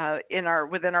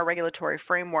within our regulatory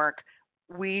framework,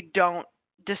 we don't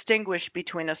distinguish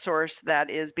between a source that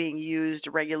is being used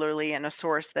regularly and a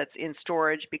source that's in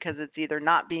storage because it's either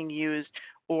not being used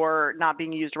or not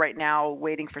being used right now,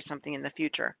 waiting for something in the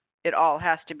future. It all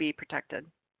has to be protected.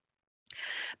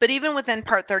 But even within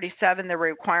Part 37, there were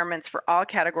requirements for all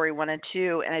Category 1 and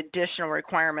 2 and additional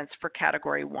requirements for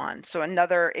Category 1. So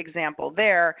another example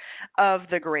there of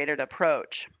the graded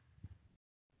approach.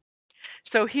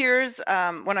 So here's,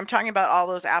 when I'm talking about all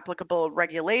those applicable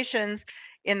regulations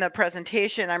in the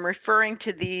presentation, I'm referring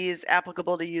to these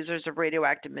applicable to users of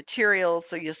radioactive materials.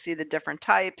 So you'll see the different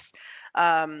types.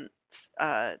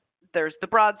 There's the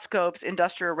broad scopes,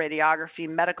 industrial radiography,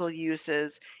 medical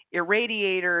uses,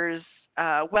 irradiators,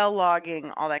 well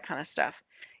logging, all that kind of stuff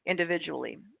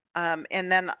individually.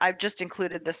 And then I've just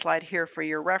included the slide here for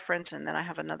your reference, and then I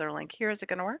have another link here. Is it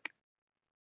going to work?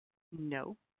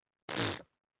 No.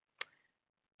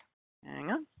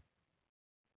 Hang on.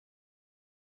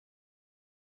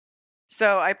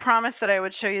 So I promised that I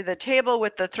would show you the table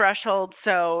with the threshold.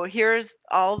 So here's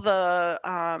all the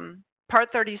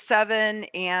Part 37,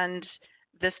 and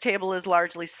this table is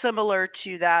largely similar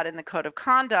to that in the Code of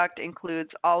Conduct,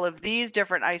 includes all of these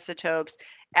different isotopes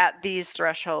at these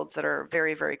thresholds that are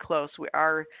very, very close.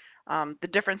 The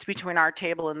difference between our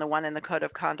table and the one in the Code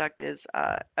of Conduct is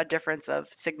a difference of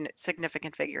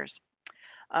significant figures.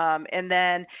 And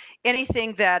then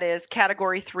anything that is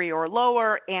Category 3 or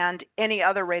lower and any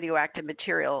other radioactive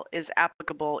material is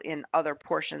applicable in other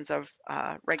portions of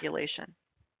regulation.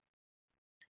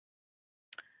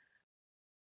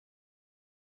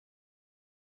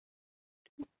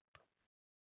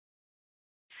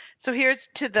 So here's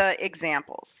to the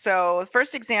examples. So the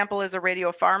first example is a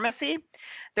radiopharmacy.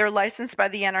 They're licensed by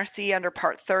the NRC under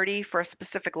Part 30 for a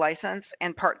specific license,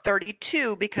 and Part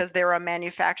 32 because they're a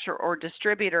manufacturer or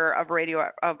distributor of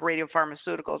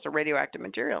radiopharmaceuticals or radioactive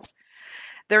materials.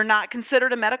 They're not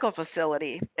considered a medical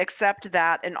facility, except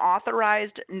that an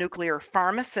authorized nuclear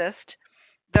pharmacist,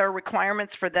 the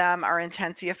requirements for them are in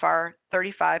 10 CFR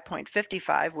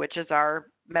 35.55, which is our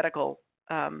medical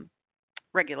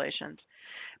regulations.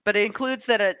 But it includes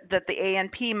that the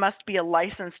ANP must be a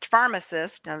licensed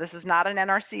pharmacist. Now, this is not an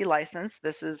NRC license.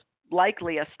 This is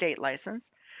likely a state license,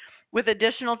 with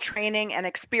additional training and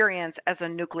experience as a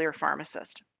nuclear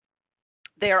pharmacist.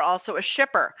 They are also a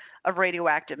shipper of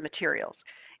radioactive materials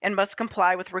and must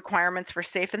comply with requirements for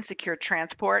safe and secure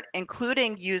transport,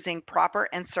 including using proper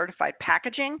and certified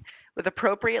packaging with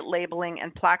appropriate labeling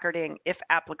and placarding if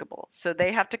applicable. So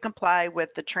they have to comply with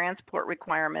the transport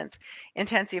requirements in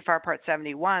 10 CFR Part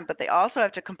 71, but they also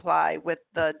have to comply with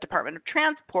the Department of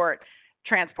Transport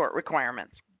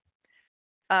requirements.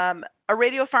 A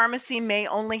radiopharmacy may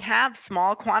only have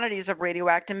small quantities of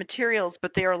radioactive materials,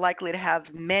 but they are likely to have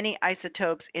many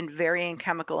isotopes in varying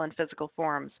chemical and physical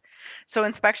forms. So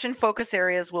inspection focus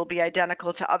areas will be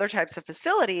identical to other types of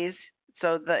facilities.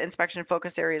 So the inspection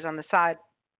focus areas on the side,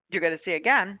 you're going to see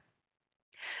again.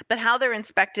 But how they're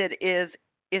inspected is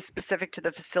specific to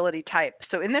the facility type.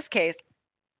 So in this case,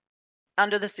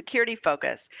 Under the security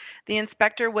focus, the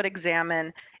inspector would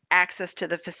examine access to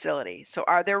the facility. So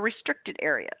are there restricted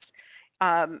areas?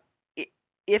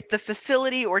 If the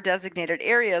facility or designated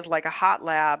areas like a hot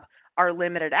lab are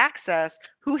limited access,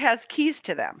 who has keys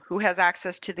to them? Who has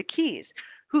access to the keys?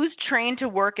 Who's trained to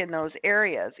work in those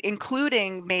areas,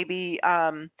 including maybe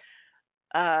the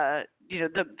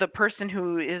person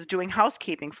who is doing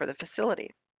housekeeping for the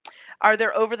facility? Are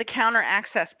there over-the-counter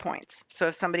access points? So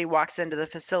if somebody walks into the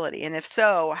facility, and if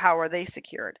so, how are they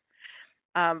secured?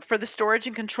 For the storage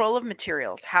and control of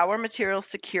materials, how are materials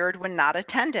secured when not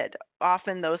attended?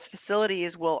 Often those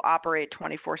facilities will operate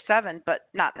 24/7, but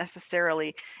not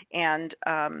necessarily, and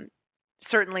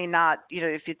certainly not,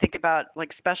 if you think about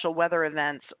like special weather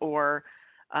events or,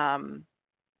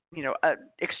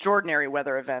 extraordinary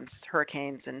weather events,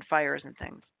 hurricanes and fires and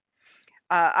things.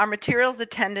 Are materials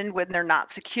attended when they're not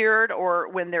secured or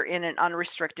when they're in an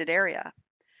unrestricted area?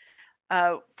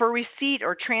 For receipt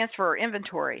or transfer or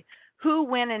inventory, who,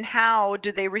 when, and how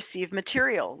do they receive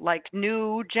material, like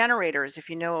new generators, if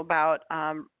you know about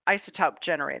isotope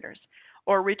generators,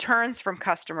 or returns from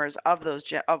customers of those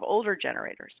of older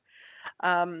generators?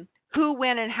 Who,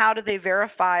 when, and how do they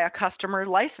verify a customer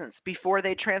license before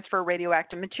they transfer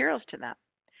radioactive materials to them?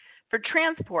 For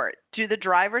transport, do the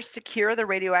drivers secure the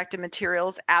radioactive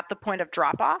materials at the point of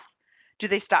drop-off? Do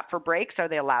they stop for breaks? Are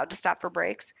they allowed to stop for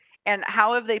breaks? And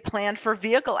how have they planned for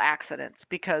vehicle accidents?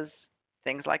 Because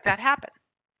things like that happen.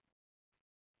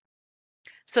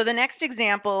 So the next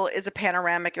example is a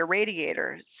panoramic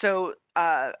irradiator. So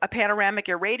a panoramic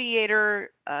irradiator,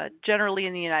 generally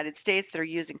in the United States, they're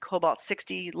using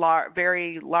cobalt-60,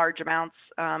 very large amounts,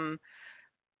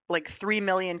 like 3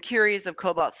 million curies of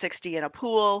cobalt-60 in a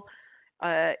pool,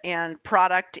 and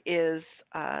product is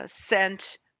sent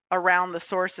around the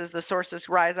sources. The sources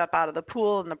rise up out of the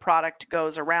pool, and the product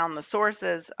goes around the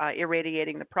sources,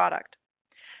 irradiating the product.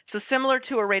 So similar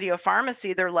to a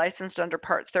radiopharmacy, they're licensed under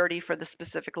Part 30 for the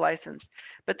specific license,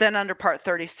 but then under Part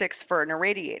 36 for an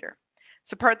irradiator.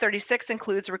 So Part 36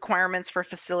 includes requirements for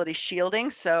facility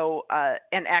shielding,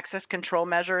 and access control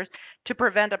measures to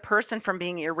prevent a person from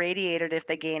being irradiated if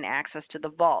they gain access to the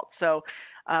vault. So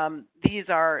these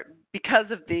are, because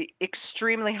of the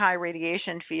extremely high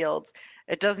radiation fields,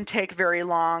 it doesn't take very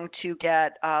long to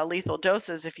get lethal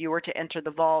doses if you were to enter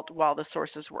the vault while the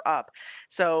sources were up.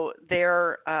 So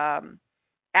their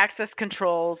access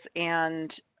controls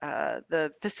and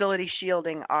the facility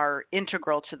shielding are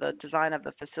integral to the design of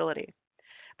the facility.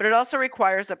 But it also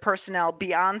requires that personnel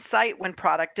be on site when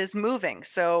product is moving.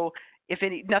 So if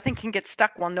nothing can get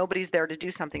stuck while nobody's there to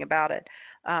do something about it.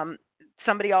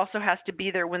 Somebody also has to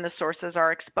be there when the sources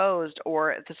are exposed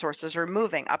or the sources are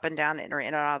moving up and down or in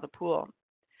and out of the pool.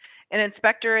 An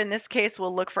inspector in this case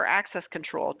will look for access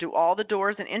control. Do all the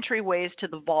doors and entryways to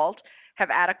the vault have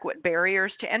adequate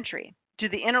barriers to entry? Do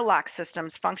the interlock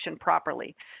systems function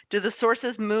properly? Do the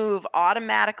sources move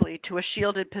automatically to a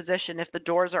shielded position if the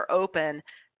doors are open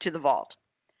to the vault?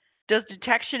 Does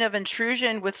detection of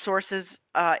intrusion with sources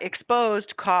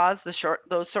exposed cause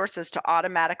those sources to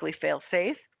automatically fail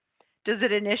safe? Does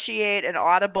it initiate an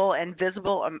audible and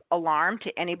visible alarm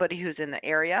to anybody who's in the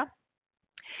area?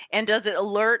 And does it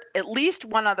alert at least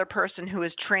one other person who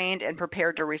is trained and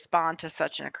prepared to respond to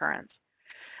such an occurrence?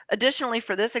 Additionally,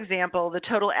 for this example, the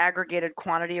total aggregated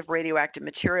quantity of radioactive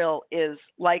material is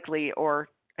likely,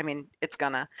 it's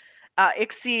going to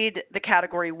exceed the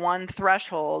Category 1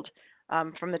 threshold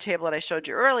from the table that I showed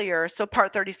you earlier, so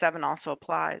Part 37 also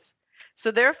applies.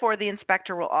 So therefore, the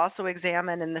inspector will also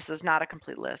examine, and this is not a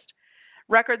complete list,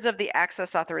 records of the Access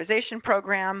Authorization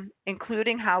Program,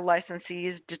 including how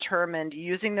licensees determined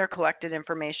using their collected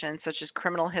information, such as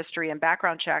criminal history and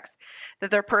background checks, that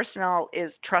their personnel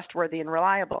is trustworthy and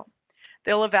reliable.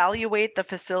 They'll evaluate the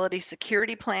facility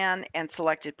security plan and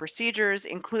selected procedures,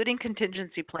 including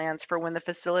contingency plans for when the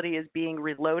facility is being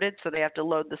reloaded, so they have to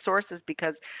load the sources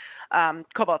because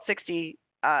cobalt-60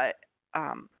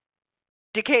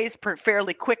 decays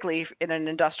fairly quickly in an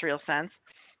industrial sense.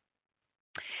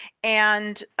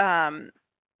 And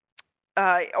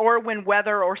or when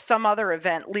weather or some other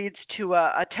event leads to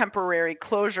a temporary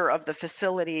closure of the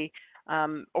facility,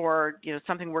 or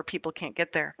something where people can't get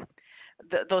there.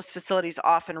 Those facilities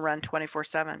often run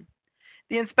 24/7.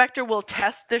 The inspector will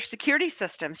test their security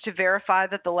systems to verify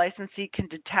that the licensee can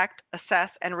detect, assess,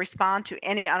 and respond to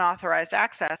any unauthorized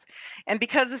access. And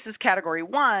because this is Category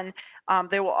 1,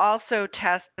 they will also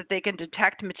test that they can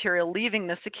detect material leaving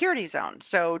the security zone.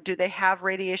 So do they have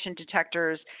radiation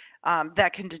detectors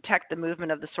that can detect the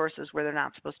movement of the sources where they're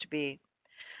not supposed to be?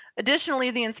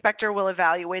 Additionally, the inspector will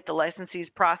evaluate the licensee's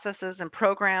processes and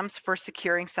programs for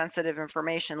securing sensitive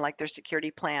information like their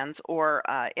security plans or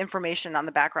information on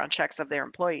the background checks of their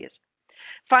employees.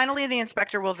 Finally, the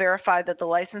inspector will verify that the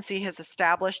licensee has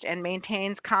established and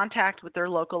maintains contact with their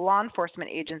local law enforcement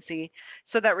agency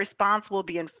so that response will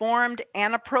be informed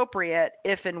and appropriate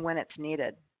if and when it's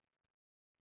needed.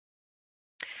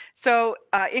 So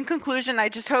in conclusion, I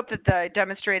just hope that I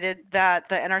demonstrated that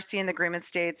the NRC and the agreement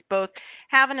states both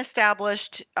have an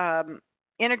established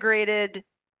integrated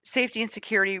safety and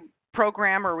security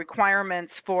program or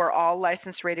requirements for all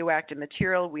licensed radioactive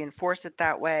material. We enforce it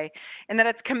that way, and that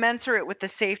it's commensurate with the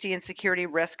safety and security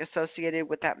risk associated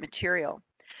with that material.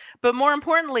 But more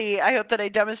importantly, I hope that I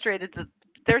demonstrated that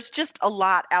there's just a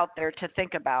lot out there to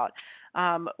think about.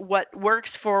 What works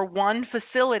for one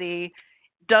facility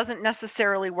doesn't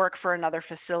necessarily work for another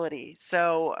facility.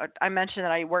 So I mentioned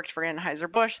that I worked for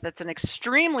Anheuser-Busch. That's an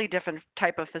extremely different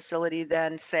type of facility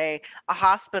than, say, a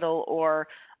hospital or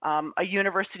a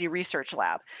university research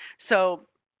lab. So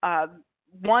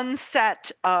one set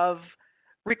of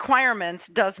requirements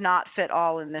does not fit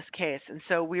all in this case. And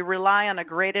so we rely on a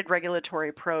graded regulatory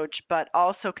approach, but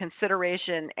also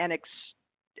consideration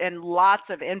and lots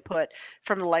of input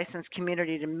from the licensed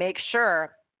community to make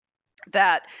sure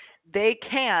that they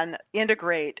can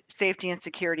integrate safety and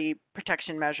security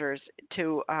protection measures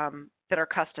to that are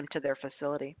custom to their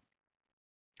facility.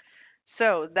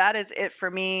 So that is it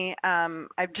for me.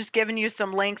 I've just given you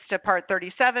some links to Part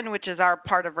 37, which is our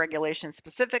part of regulation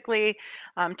specifically,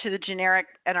 to the generic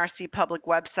NRC public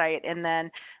website, and then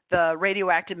the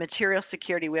radioactive material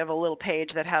security. We have a little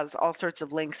page that has all sorts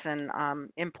of links and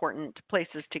important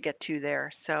places to get to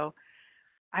there. So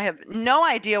I have no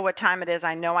idea what time it is.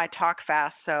 I know I talk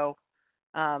fast, so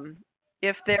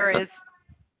if there is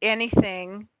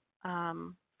anything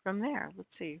from there, let's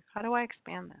see. How do I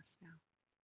expand this now?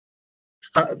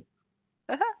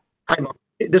 Hi, Mom.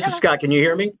 This is Scott. Can you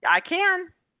hear me? I can.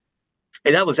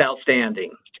 Hey, that was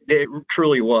outstanding. It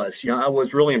truly was. You know, I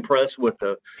was really impressed with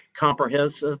the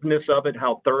comprehensiveness of it,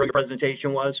 how thorough the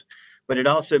presentation was, but it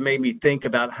also made me think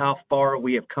about how far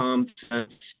we have come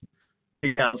since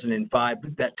 2005,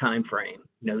 that time frame.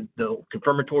 You know, the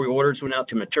confirmatory orders went out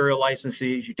to material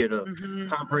licensees. You did a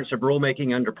comprehensive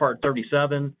rulemaking under Part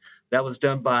 37. That was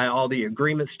done by all the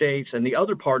agreement states. And the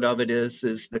other part of it is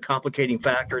the complicating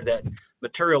factor that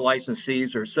material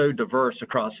licensees are so diverse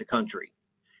across the country.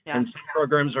 Yeah. And some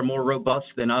programs are more robust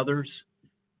than others.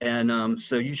 And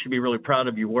so you should be really proud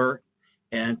of your work.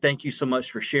 And thank you so much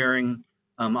for sharing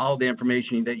all the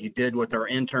information that you did with our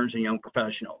interns and young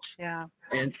professionals. Yeah.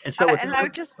 And so I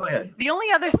would just, go ahead. The only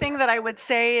other thing that I would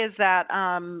say is that,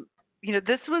 you know,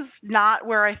 this was not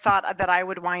where I thought that I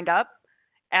would wind up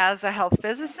as a health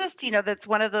physicist. You know, that's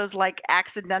one of those like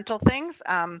accidental things.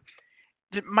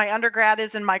 My undergrad is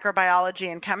in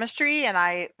microbiology and chemistry, and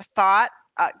I thought,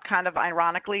 kind of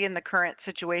ironically in the current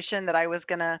situation, that I was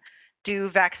going to do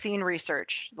vaccine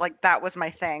research. Like that was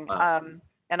my thing. Wow.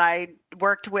 And I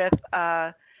worked with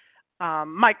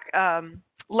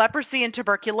leprosy and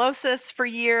tuberculosis for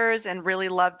years and really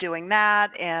loved doing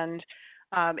that. And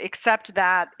except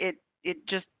that it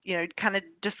just, you know, kind of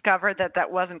discovered that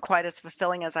that wasn't quite as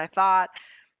fulfilling as I thought.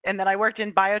 And then I worked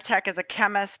in biotech as a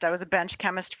chemist. I was a bench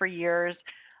chemist for years.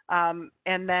 And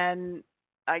then,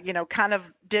 you know, kind of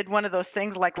did one of those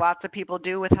things like lots of people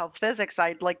do with health physics.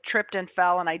 I like tripped and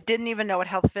fell, and I didn't even know what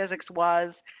health physics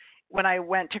was when I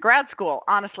went to grad school.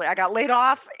 Honestly, I got laid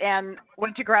off and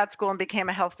went to grad school and became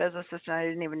a health physicist, and I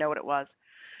didn't even know what it was.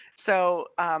 So,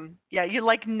 yeah, you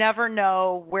like never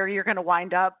know where you're going to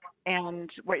wind up and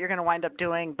what you're going to wind up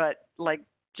doing, but like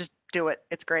just do it.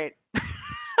 It's great.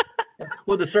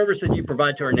 Well, the service that you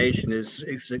provide to our nation is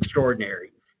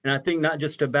extraordinary. And I think not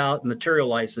just about material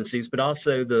licensees, but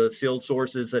also the sealed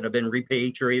sources that have been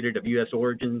repatriated of U.S.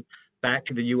 origin back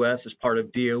to the U.S. as part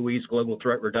of DOE's Global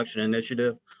Threat Reduction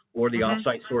Initiative or the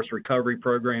Offsite Source Recovery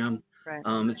Program. Right.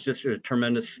 It's just a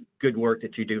tremendous good work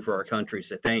that you do for our country,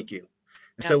 so thank you.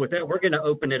 And so with that, we're going to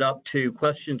open it up to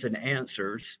questions and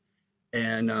answers.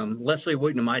 And Leslie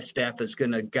Wooten and my staff is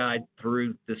going to guide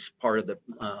through this part of the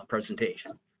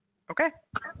presentation. Okay.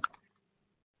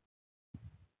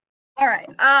 All right.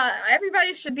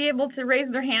 Everybody should be able to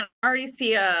raise their hand. I already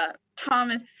see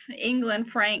Thomas England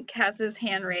Frank has his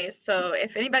hand raised. So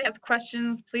if anybody has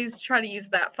questions, please try to use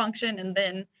that function, and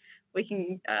then we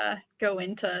can go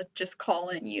into just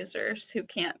call-in users who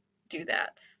can't do that.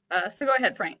 So go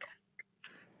ahead, Frank.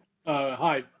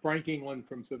 Hi, Frank England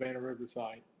from Savannah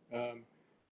Riverside.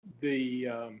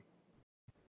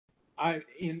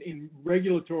 In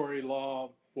regulatory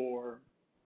law for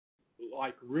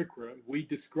like RCRA, we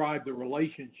describe the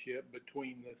relationship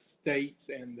between the states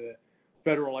and the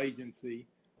federal agency,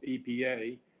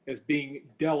 EPA, as being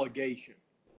delegation.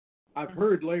 I've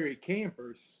heard Larry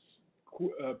Campers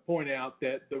point out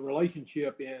that the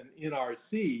relationship in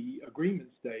NRC agreement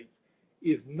states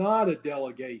is not a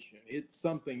delegation, it's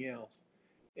something else.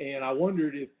 And I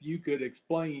wondered if you could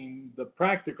explain the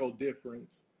practical difference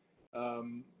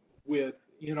with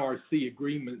NRC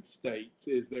agreement states.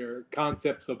 Is there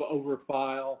concepts of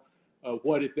overfile?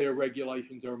 What if their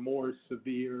regulations are more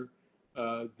severe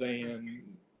than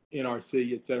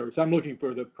NRC, et cetera? So I'm looking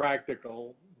for the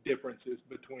practical differences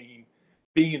between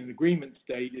being an agreement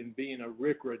state and being a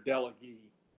RCRA delegee.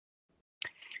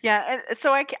 Yeah, and so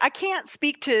I can't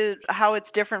speak to how it's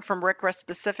different from RCRA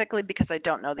specifically because I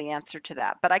don't know the answer to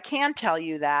that. But I can tell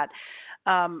you that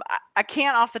I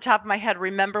can't off the top of my head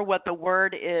remember what the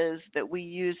word is that we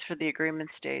use for the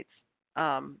agreement states.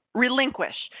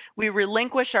 Relinquish. We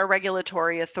relinquish our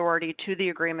regulatory authority to the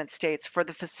agreement states for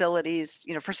the facilities,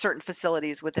 for certain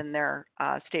facilities within their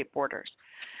state borders.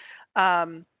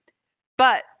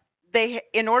 But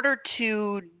in order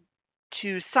to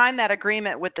sign that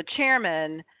agreement with the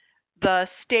chairman, the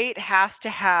state has to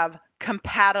have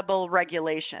compatible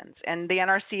regulations, and the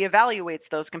NRC evaluates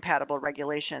those compatible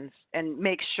regulations and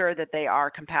makes sure that they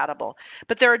are compatible.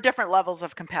 But there are different levels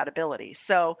of compatibility.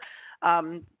 So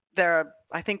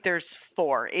I think there's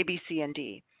 4, A, B, C, and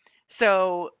D.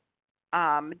 So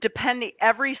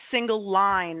every single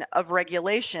line of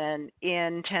regulation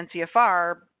in 10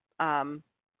 CFR,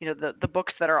 the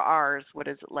books that are ours, what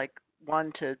is it, like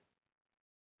 1 to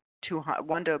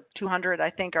 200, I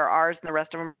think, are ours, and the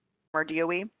rest of them are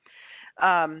DOE.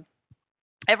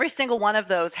 Every single one of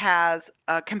those has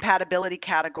a compatibility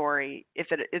category if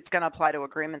it's going to apply to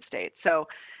agreement states. So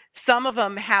some of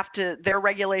them their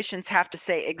regulations have to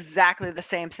say exactly the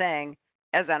same thing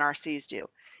as NRCs do.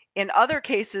 In other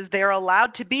cases, they're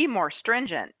allowed to be more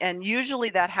stringent, and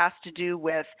usually that has to do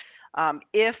with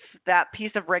if that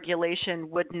piece of regulation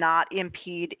would not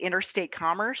impede interstate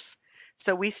commerce.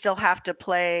 So we still have to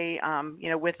play,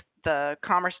 with the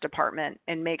Commerce Department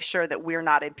and make sure that we're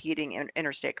not impeding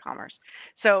interstate commerce.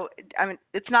 So,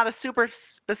 it's not a super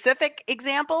specific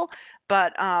example,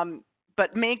 but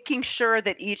making sure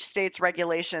that each state's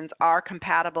regulations are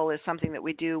compatible is something that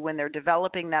we do when they're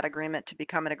developing that agreement to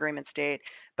become an agreement state,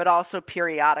 but also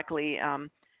periodically.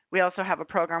 We also have a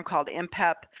program called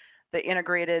IMPEP, the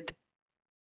Integrated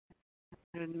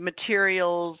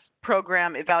Materials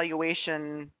Program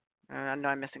Evaluation. No,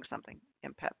 I'm missing something.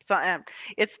 IMPEP. So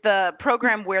it's the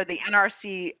program where the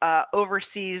NRC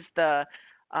oversees the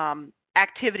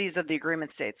activities of the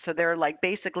agreement states. So they're like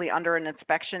basically under an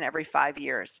inspection every 5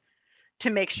 years to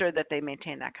make sure that they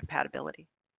maintain that compatibility.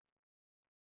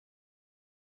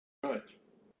 Right.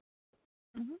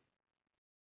 Mm-hmm.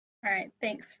 All right.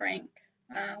 Thanks, Frank.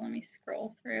 Let me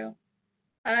scroll through.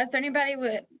 Is there anybody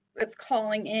that's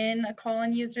calling in, a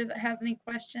call-in user that has any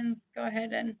questions? Go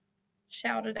ahead and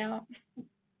shout it out.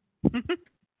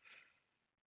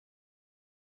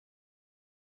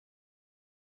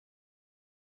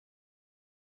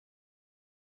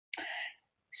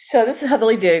 So this is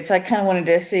Heatherly Dukes. I kind of wanted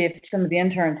to see if some of the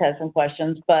interns had some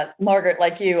questions, but Margaret,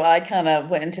 like you, I kind of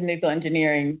went into nuclear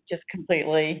engineering just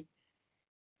completely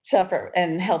separate,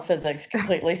 and health physics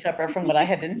completely separate from what I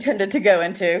had intended to go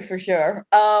into, for sure.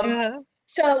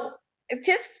 So just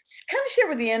kind of share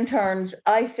with the interns,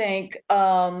 I think,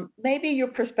 maybe your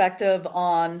perspective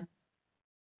on,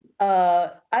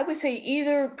 I would say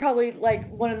either probably like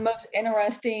one of the most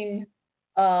interesting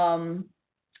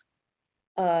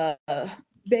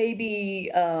maybe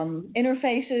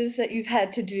interfaces that you've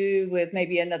had to do with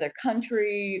maybe another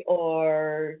country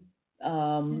or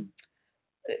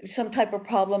some type of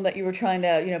problem that you were trying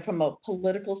to, from a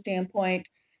political standpoint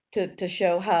to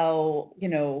show how,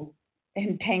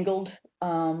 entangled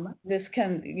this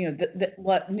can,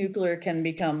 what nuclear can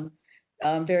become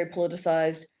very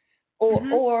politicized,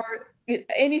 or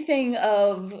anything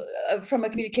from a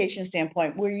communication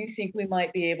standpoint where you think we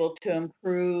might be able to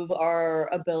improve our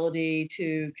ability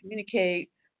to communicate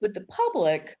with the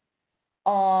public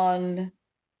on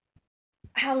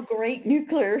how great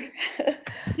nuclear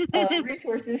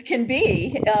resources can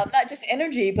be, not just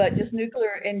energy, but just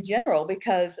nuclear in general,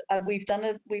 because we've done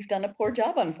a poor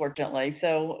job, unfortunately.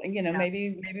 So,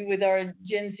 maybe with our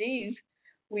Gen Zs,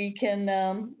 we can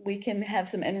have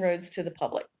some inroads to the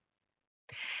public.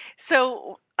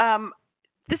 So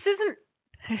this isn't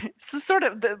sort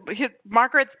of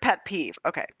Margaret's pet peeve.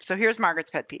 Okay, so here's Margaret's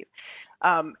pet peeve,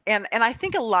 and I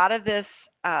think a lot of this,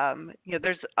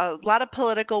 there's a lot of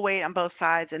political weight on both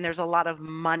sides, and there's a lot of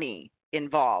money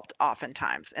involved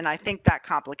oftentimes, and I think that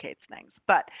complicates things.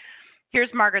 But here's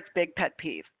Margaret's big pet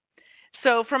peeve.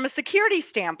 So from a security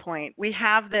standpoint, we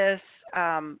have this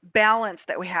balance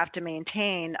that we have to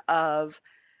maintain of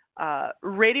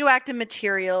radioactive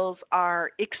materials are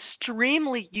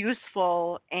extremely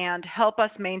useful and help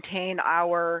us maintain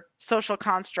our social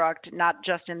construct, not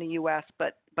just in the U.S.,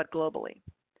 but globally.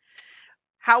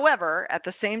 However, at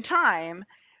the same time,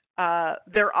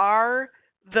 there are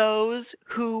those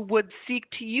who would seek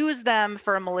to use them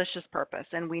for a malicious purpose,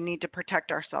 and we need to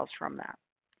protect ourselves from that.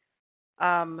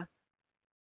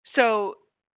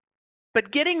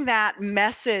 But getting that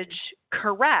message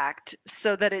correct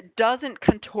so that it doesn't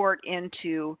contort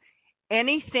into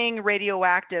anything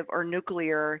radioactive or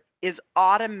nuclear is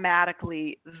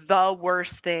automatically the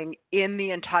worst thing in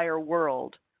the entire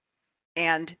world,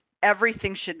 and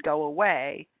everything should go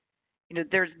away.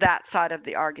 There's that side of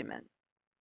the argument.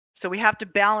 So we have to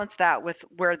balance that with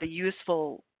where the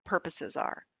useful purposes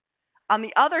are. On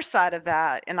the other side of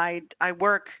that, and I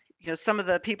work, some of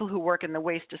the people who work in the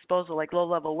waste disposal, like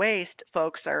low-level waste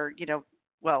folks are,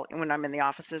 well, when I'm in the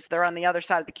offices, they're on the other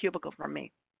side of the cubicle from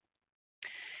me.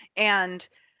 And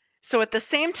so at the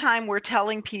same time, we're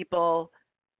telling people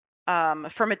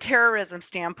from a terrorism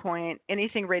standpoint,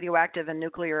 anything radioactive and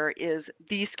nuclear is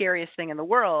the scariest thing in the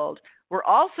world. We're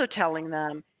also telling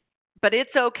them, but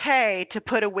it's okay to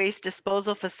put a waste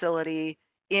disposal facility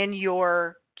in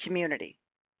your community.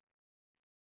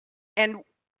 And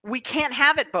we can't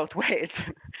have it both ways.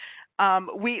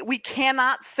 We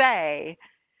cannot say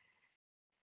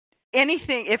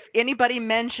anything. If anybody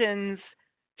mentions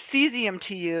cesium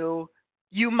to you,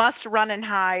 you must run and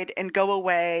hide and go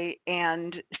away,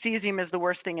 and cesium is the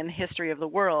worst thing in the history of the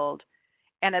world.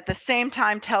 And at the same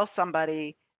time tell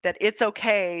somebody that it's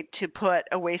okay to put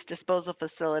a waste disposal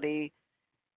facility,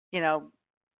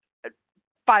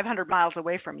 500 miles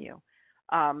away from you.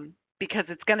 Because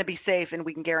it's going to be safe, and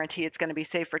we can guarantee it's going to be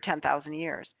safe for 10,000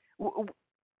 years. We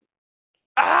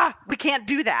can't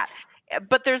do that.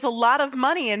 But there's a lot of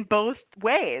money in both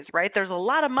ways, right? There's a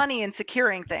lot of money in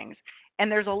securing things,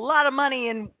 and there's a lot of money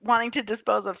in wanting to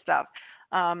dispose of stuff.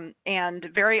 And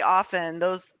very often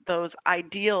those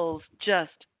ideals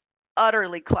just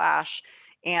utterly clash.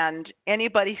 And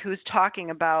anybody who's talking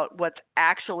about what's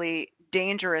actually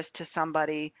dangerous to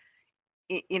somebody,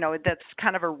 that's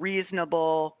kind of a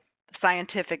reasonable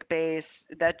scientific base,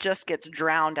 that just gets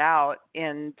drowned out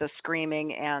in the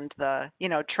screaming and the,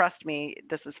 trust me,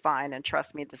 this is fine, and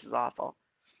trust me, this is awful.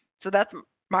 So that's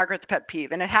Margaret's pet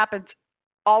peeve, and it happens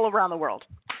all around the world,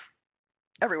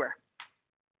 everywhere.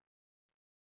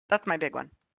 That's my big one.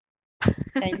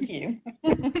 Thank you.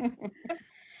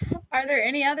 Are there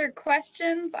any other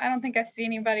questions? I don't think I see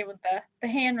anybody with the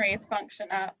hand raise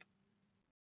function up.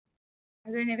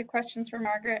 Are there any other questions for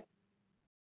Margaret?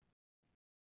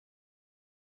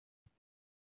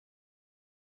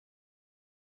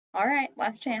 All right,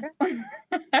 last chance. All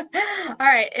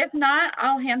right, if not,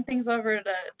 I'll hand things over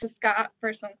to Scott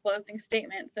for some closing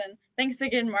statements. And thanks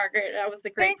again, Margaret. That was a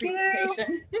great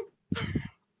presentation.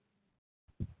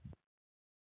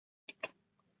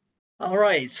 All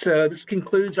right, so this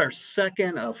concludes our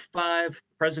second of 5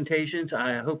 presentations.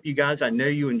 I hope you guys, I know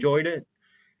you enjoyed it.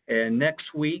 And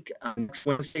next week, next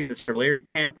Wednesday, Mr. Larry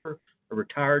Camper, a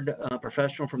retired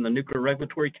professional from the Nuclear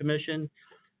Regulatory Commission,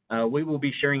 we will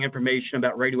be sharing information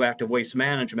about radioactive waste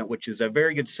management, which is a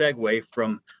very good segue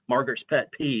from Margaret's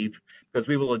pet peeve, because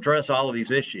we will address all of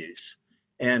these issues.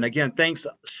 And again, thanks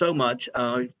so much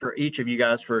for each of you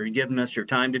guys for giving us your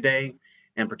time today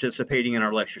and participating in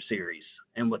our lecture series.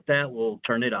 And with that, we'll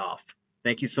turn it off.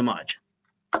 Thank you so much.